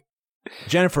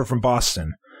 Jennifer from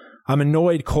Boston. I'm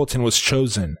annoyed Colton was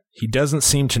chosen. He doesn't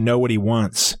seem to know what he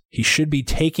wants. He should be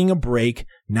taking a break,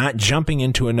 not jumping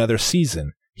into another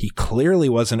season. He clearly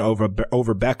wasn't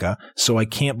over Becca, so I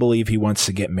can't believe he wants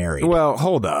to get married. Well,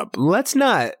 hold up. Let's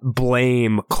not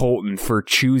blame Colton for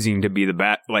choosing to be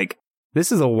the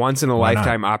this is a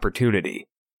once-in-a-lifetime opportunity.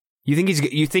 You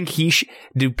think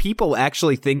do people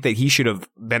actually think that he should have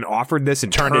been offered this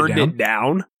and turned it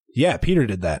down? Yeah, Peter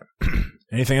did that.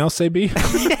 Anything else, AB?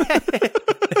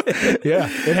 Yeah,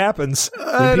 it happens.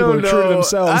 I don't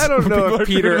know if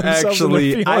Peter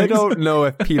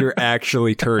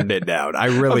actually turned it down. I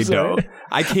really don't.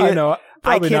 I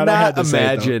cannot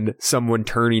imagine someone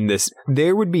turning this.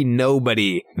 There would be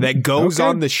nobody that goes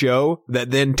on the show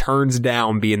that then turns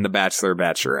down being the Bachelor or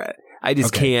Bachelorette. I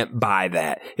just can't buy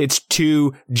that. It's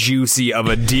too juicy of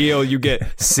a deal. You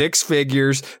get 6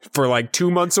 figures for like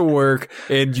 2 months of work,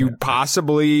 and you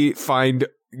possibly find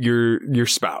your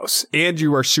spouse, and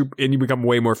you are and you become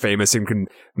way more famous and can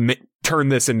turn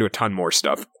this into a ton more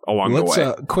stuff along the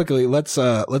way. Quickly, let's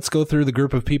go through the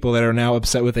group of people that are now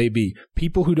upset with AB.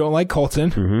 People who don't like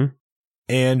Colton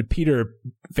and Peter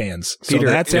fans. So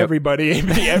that's everybody.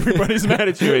 AB, everybody's mad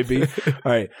at you, AB. All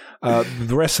right.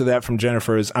 The rest of that from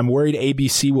Jennifer is, I'm worried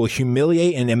ABC will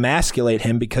humiliate and emasculate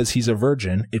him because he's a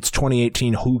virgin. It's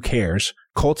 2018. Who cares?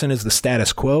 Colton is the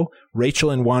status quo. Rachel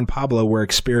and Juan Pablo were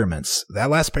experiments. That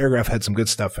last paragraph had some good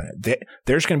stuff in it.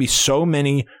 There's going to be so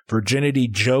many virginity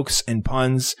jokes and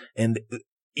puns, and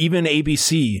even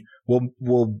ABC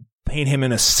will paint him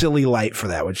in a silly light for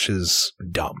that, which is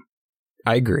dumb.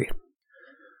 I agree.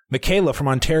 Michaela from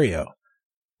Ontario.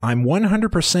 I'm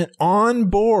 100% on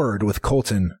board with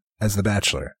Colton as the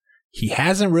Bachelor. He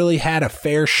hasn't really had a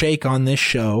fair shake on this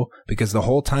show because the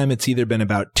whole time it's either been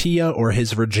about Tia or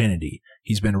his virginity.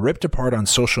 He's been ripped apart on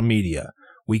social media.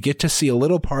 We get to see a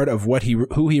little part of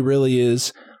who he really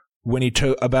is when he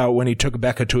took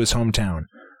Becca to his hometown.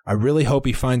 I really hope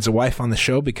he finds a wife on the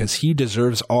show because he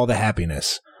deserves all the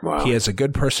happiness. Wow. He has a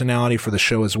good personality for the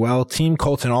show as well. Team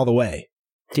Colton all the way.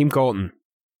 Team Colton.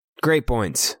 Great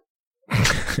points.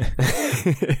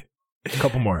 A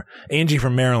couple more. Angie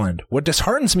from Maryland. What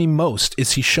disheartens me most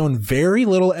is he's shown very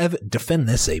little defend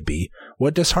this, AB.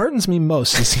 What disheartens me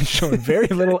most is he's shown very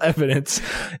little evidence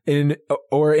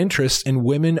or interest in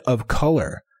women of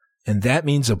color. And that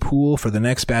means a pool for the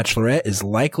next Bachelorette is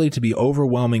likely to be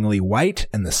overwhelmingly white,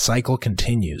 and the cycle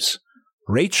continues.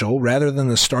 Rachel, rather than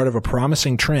the start of a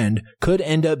promising trend, could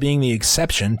end up being the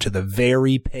exception to the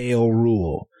very pale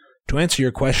rule. To answer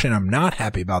your question, I'm not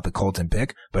happy about the Colton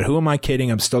pick, but who am I kidding?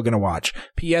 I'm still going to watch.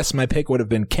 P.S. My pick would have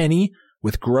been Kenny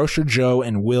with Grocer Joe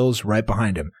and Wills right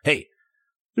behind him. Hey,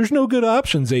 there's no good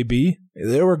options, AB.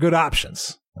 There were good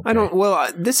options.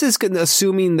 Okay. This is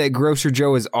assuming that Grocer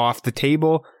Joe is off the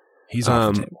table. He's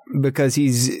off the table. Because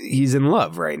he's in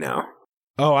love right now.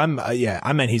 Oh, I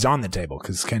meant he's on the table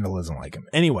because Kendall doesn't like him.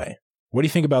 Anyway, what do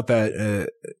you think about that?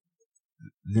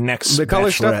 The color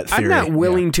stuff. Theory. I'm not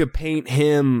willing to paint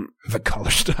him the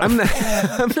color stuff. I'm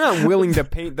not willing to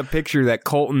paint the picture that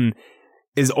Colton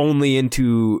is only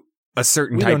into a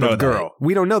certain type of girl.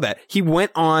 We don't know that. He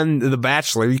went on The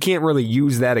Bachelor. You can't really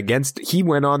use that against. He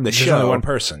went on the show. There's only one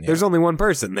person. Yeah. There's only one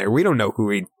person there. We don't know who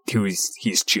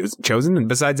he's chosen. And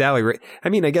besides Allie Ray, I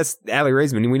mean, I guess Allie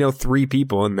Raisman. We know 3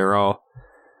 people, and they're all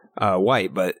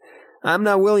white. But I'm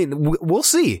not willing. We'll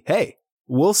see. Hey.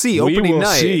 We'll see. Opening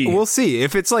night. We'll see.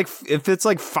 If it's like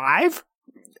 5,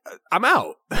 I'm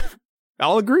out.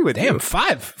 I'll agree with you. Damn,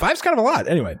 5. 5's kind of a lot.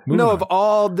 Anyway, of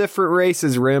all different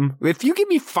races, Rim. If you give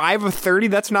me 5 of 30,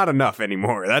 that's not enough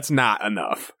anymore. That's not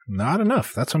enough. Not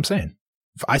enough. That's what I'm saying.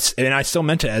 I still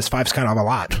meant it as 5's kind of a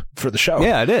lot for the show.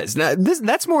 Yeah, it is. Now,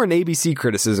 that's more an ABC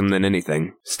criticism than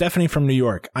anything. Stephanie from New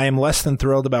York. I am less than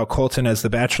thrilled about Colton as the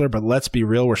Bachelor, but let's be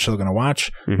real, we're still going to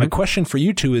watch. Mm-hmm. My question for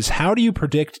you two is, how do you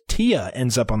predict Tia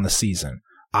ends up on the season?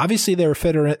 Obviously, they were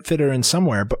fitter in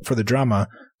somewhere, but for the drama.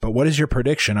 But what is your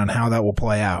prediction on how that will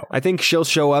play out? I think she'll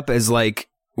show up as like,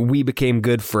 we became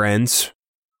good friends,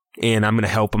 and I'm going to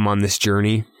help him on this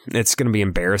journey. It's going to be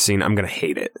embarrassing. I'm going to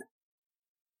hate it.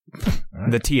 Right.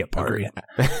 The Tia part.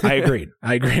 I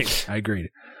agreed.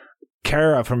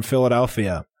 Kara from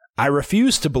Philadelphia. I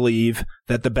refuse to believe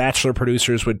that the Bachelor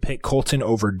producers would pick Colton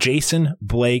over Jason,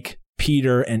 Blake,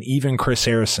 Peter, and even Chris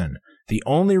Harrison. The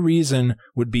only reason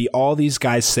would be all these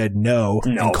guys said no,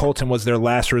 and Colton was their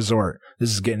last resort. This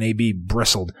is getting AB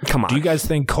bristled. Come on. Do you guys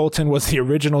think Colton was the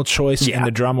original choice and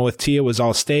the drama with Tia was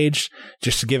all staged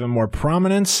just to give him more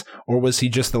prominence, or was he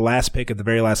just the last pick at the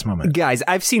very last moment? Guys,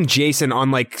 I've seen Jason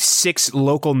on like 6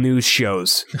 local news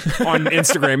shows on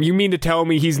Instagram. You mean to tell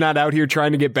me he's not out here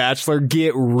trying to get Bachelor?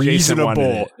 Get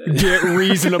reasonable. Get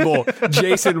reasonable.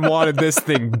 Jason wanted this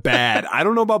thing bad. I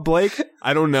don't know about Blake.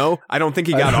 I don't know. I don't think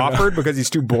he got offered because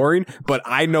he's too boring, but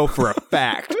I know for a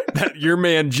fact that your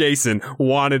man Jason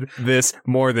wanted this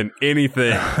more than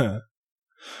anything.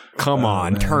 Come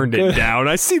on, man. Turned it down.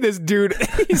 I see this dude.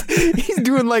 He's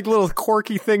doing like little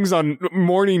quirky things on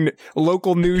morning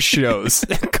local news shows.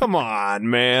 Come on,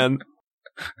 man.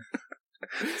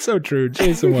 So true.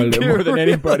 Jason wanted it more than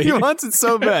anybody. He wants it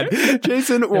so bad.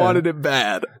 Jason wanted it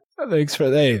bad. Thanks for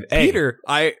that. Peter,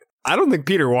 I don't think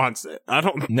Peter wants it. I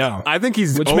don't know. I think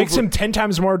which makes him 10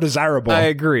 times more desirable. I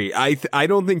agree. I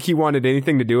don't think he wanted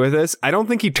anything to do with this. I don't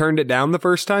think he turned it down the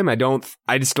first time. I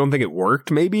just don't think it worked.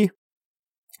 Maybe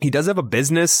he does have a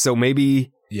business, so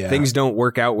maybe things don't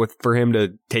work out for him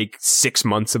to take 6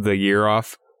 months of the year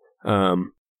off.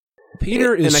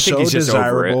 Peter is so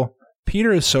desirable.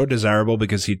 Peter is so desirable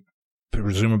because he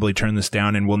presumably turned this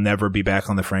down and will never be back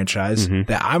on the franchise.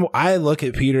 Mm-hmm. That I look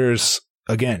at Peter's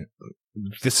again.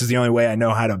 This is the only way I know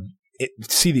how to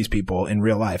see these people in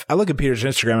real life. I look at Peter's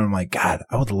Instagram and I'm like, God,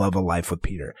 I would love a life with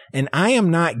Peter. And I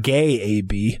am not gay,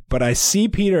 AB, but I see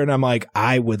Peter and I'm like,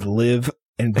 I would live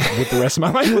with the rest of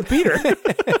my life with Peter.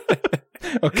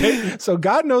 Okay? So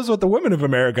God knows what the women of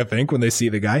America think when they see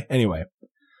the guy. Anyway,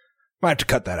 might have to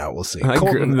cut that out. We'll see.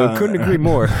 Couldn't agree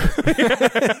more.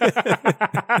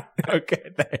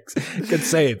 Okay, thanks. Good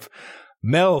save.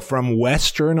 Mel from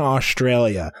Western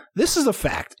Australia. This is a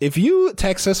fact. If you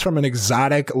text us from an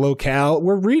exotic locale,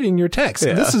 we're reading your text.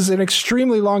 Yeah. This is an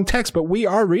extremely long text, but we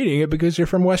are reading it because you're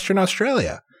from Western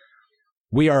Australia.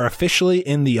 We are officially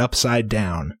in the upside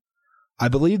down. I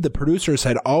believe the producers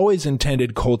had always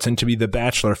intended Colton to be the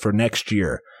Bachelor for next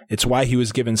year. It's why he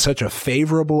was given such a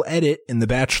favorable edit in The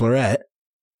Bachelorette.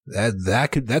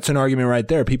 That's an argument right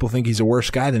there. People think he's a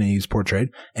worse guy than he's portrayed,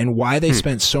 and why they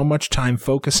spent so much time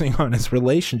focusing on his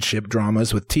relationship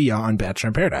dramas with Tia on Bachelor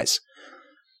in Paradise.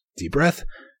 Deep breath.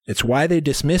 It's why they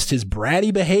dismissed his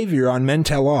bratty behavior on Men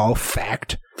Tell All,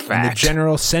 fact, and the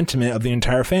general sentiment of the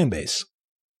entire fan base.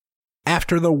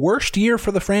 After the worst year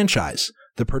for the franchise,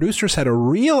 the producers had a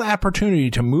real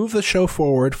opportunity to move the show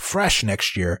forward fresh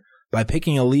next year by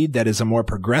picking a lead that is a more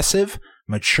progressive,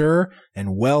 mature,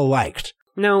 and well-liked.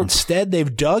 No. Instead,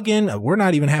 they've dug in. We're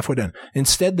not even halfway done.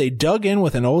 Instead, they dug in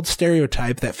with an old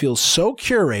stereotype that feels so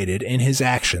curated in his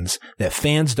actions that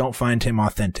fans don't find him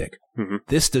authentic. Mm-hmm.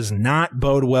 This does not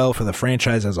bode well for the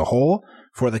franchise as a whole,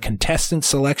 for the contestant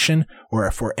selection, or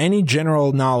for any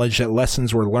general knowledge that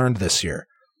lessons were learned this year.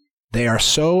 They are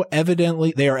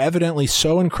evidently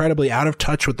so incredibly out of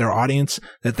touch with their audience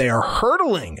that they are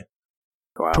hurtling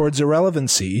towards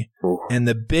irrelevancy and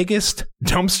the biggest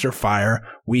dumpster fire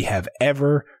we have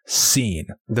ever seen.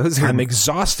 I'm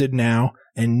exhausted now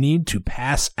and need to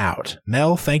pass out.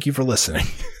 Mel, thank you for listening.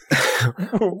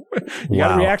 You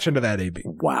got a reaction to that, AB.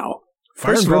 Wow.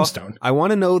 Fire and brimstone. I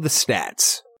want to know the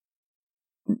stats.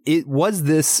 Was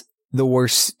this the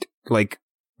worst,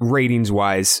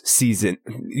 ratings-wise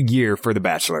year for The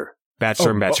Bachelor?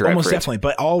 Bachelor and Bachelorette. Almost definitely,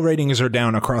 but all ratings are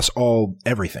down across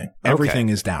everything. Everything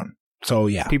is down. So,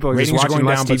 yeah. People are just watching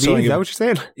less TV? Is that what you're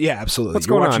saying? Yeah, absolutely. What's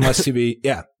going on? Less TV.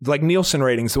 Yeah. Like Nielsen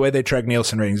ratings, the way they track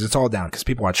Nielsen ratings, it's all down because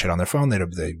people watch shit on their phone. They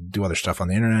do other stuff on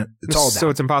the internet. It's all down. So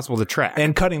it's impossible to track.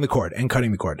 And cutting the cord.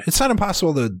 It's not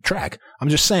impossible to track. I'm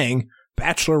just saying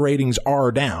Bachelor ratings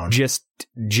are down. Just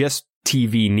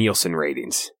TV Nielsen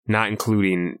ratings, not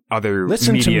including other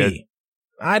Listen media. to me.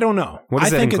 I don't know. What does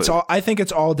that include? I think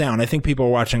it's all down. I think people are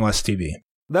watching less TV.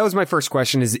 That was my first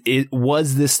question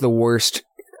was this the worst?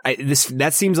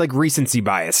 That seems like recency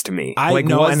bias to me.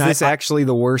 Was this actually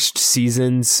the worst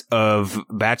seasons of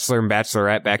Bachelor and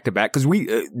Bachelorette back to back? Because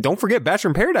we don't forget, Bachelor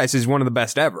in Paradise is one of the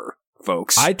best ever,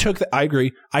 folks. I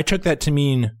agree. I took that to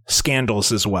mean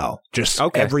scandals as well. Just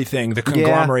everything, the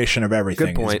conglomeration of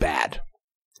everything is bad.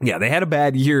 Yeah, they had a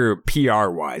bad year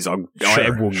PR-wise. I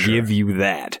will give you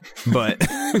that. But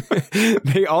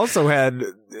they also had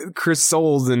Chris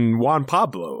Soules and Juan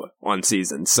Pablo on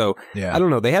season. So, I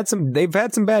don't know. They've had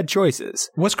some bad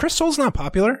choices. Was Chris Soules not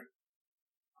popular?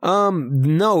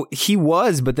 No, he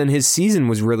was, but then his season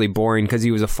was really boring because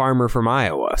he was a farmer from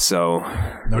Iowa. So,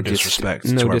 no disrespect.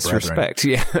 No disrespect.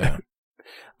 Yeah.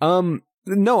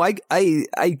 No,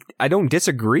 I don't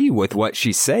disagree with what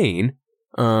she's saying.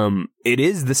 It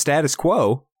is the status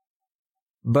quo,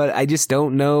 but I just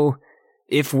don't know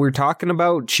if we're talking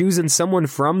about choosing someone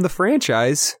from the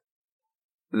franchise.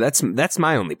 That's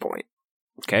my only point.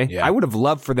 Okay. Yeah. I would have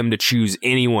loved for them to choose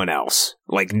anyone else,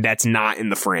 that's not in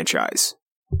the franchise,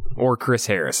 or Chris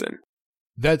Harrison.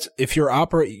 That's if your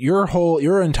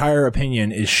entire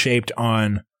opinion is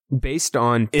based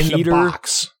on Peter,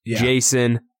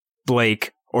 Jason,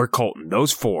 Blake, or Colton,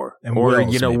 those four. And or,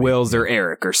 Wills or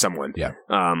Eric or someone. Yeah.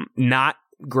 Not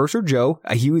Grocer Joe.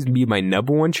 He would be my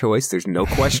number one choice. There's no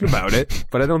question about it.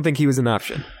 But I don't think he was an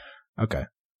option. Okay.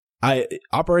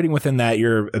 Operating within that,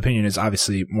 your opinion is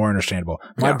obviously more understandable.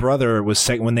 My brother was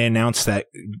when they announced that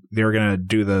they were going to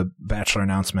do the Bachelor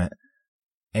announcement,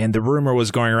 and the rumor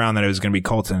was going around that it was going to be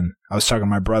Colton. I was talking to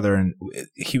my brother, and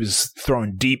he was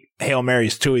throwing deep Hail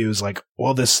Marys too. He was like,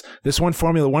 well, this one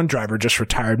Formula One driver just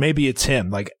retired. Maybe it's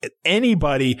him. Any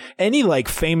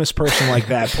famous person like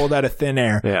that pulled out of thin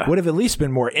air would have at least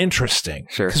been more interesting.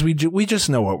 Sure. Because we just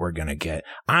know what we're going to get.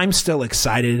 I'm still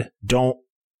excited. Don't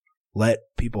let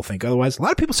people think otherwise. A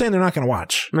lot of people saying they're not going to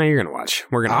watch. No, you're going to watch.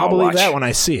 We're going to I'll believe that when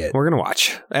I see it. We're going to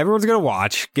watch. Everyone's going to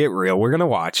watch. Get real. We're going to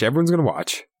watch. Everyone's going to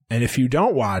watch. And if you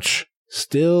don't watch,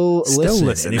 still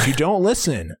listen. And if you don't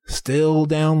listen, still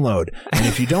download. And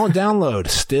if you don't download,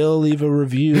 still leave a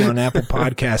review on Apple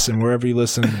Podcasts and wherever you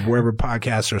listen, wherever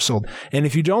podcasts are sold. And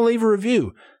if you don't leave a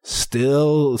review,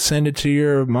 still send it to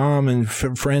your mom and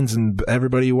friends and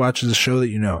everybody who watches the show that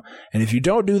you know. And if you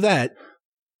don't do that,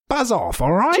 buzz off,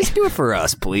 all right? Just do it for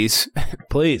us, please.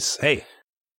 Please. Hey,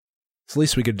 it's the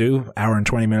least we could do. Hour and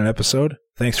 20-minute episode.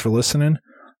 Thanks for listening.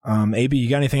 AB, you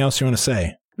got anything else you want to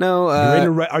say? No,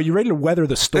 are you ready to weather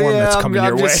the storm that's coming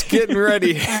your way? I'm just getting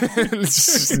ready.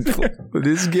 Just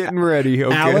getting ready.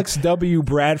 Okay. Alex W.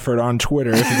 Bradford on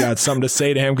Twitter, if you got something to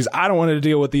say to him, because I don't want to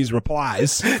deal with these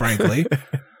replies, frankly.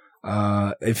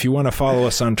 If you want to follow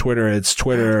us on Twitter, it's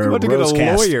Twitter. You want to get a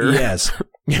lawyer? Yes.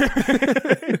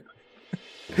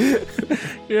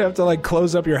 You have to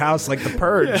close up your house like the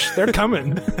Purge. They're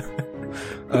coming.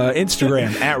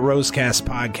 Instagram at Rosecast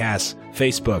Podcast.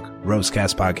 Facebook,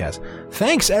 Rosecast Podcast.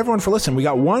 Thanks, everyone, for listening. We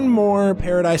got one more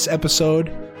Paradise episode,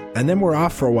 and then we're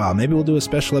off for a while. Maybe we'll do a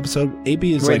special episode.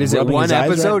 AB is is it one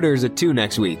episode or is it 2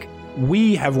 next week?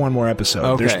 We have one more episode.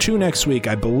 Okay. There's 2 next week,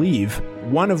 I believe.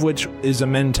 One of which is a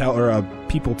men tell, or a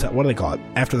people tell. What do they call it?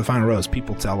 After the final rose,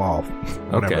 people tell all.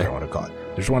 Whatever they want to call it.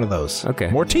 There's one of those.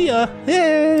 Okay. More Tia.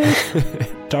 Yay!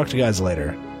 Talk to you guys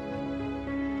later.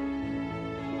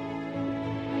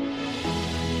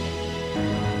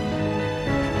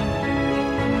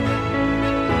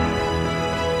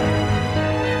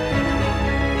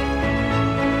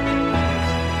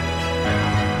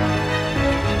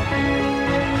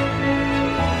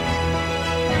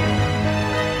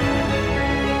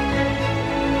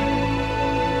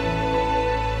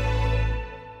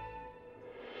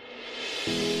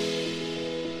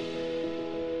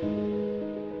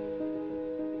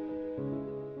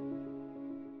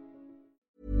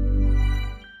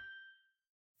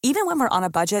 Even when we're on a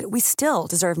budget, we still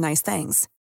deserve nice things.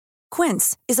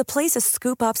 Quince is a place to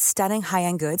scoop up stunning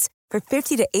high-end goods for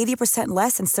 50 to 80%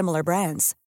 less than similar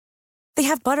brands. They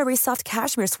have buttery soft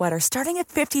cashmere sweaters starting at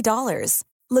 $50,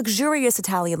 luxurious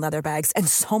Italian leather bags, and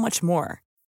so much more.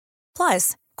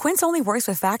 Plus, Quince only works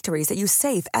with factories that use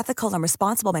safe, ethical, and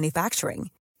responsible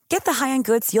manufacturing. Get the high-end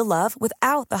goods you'll love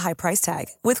without the high price tag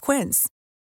with Quince.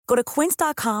 Go to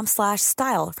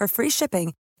quince.com/style for free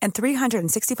shipping and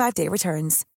 365-day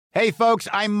returns. Hey, folks,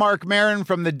 I'm Mark Maron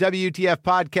from the WTF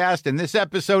Podcast, and this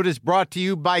episode is brought to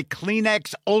you by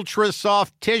Kleenex Ultra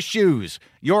Soft Tissues,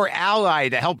 your ally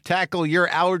to help tackle your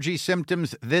allergy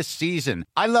symptoms this season.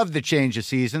 I love the change of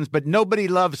seasons, but nobody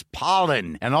loves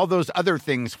pollen and all those other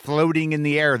things floating in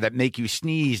the air that make you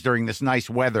sneeze during this nice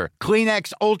weather.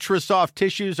 Kleenex Ultra Soft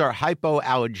Tissues are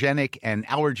hypoallergenic and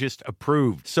allergist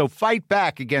approved, so fight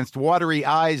back against watery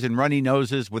eyes and runny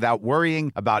noses without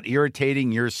worrying about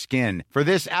irritating your skin. For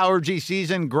this allergy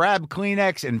season, grab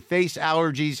Kleenex and face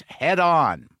allergies head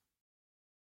on.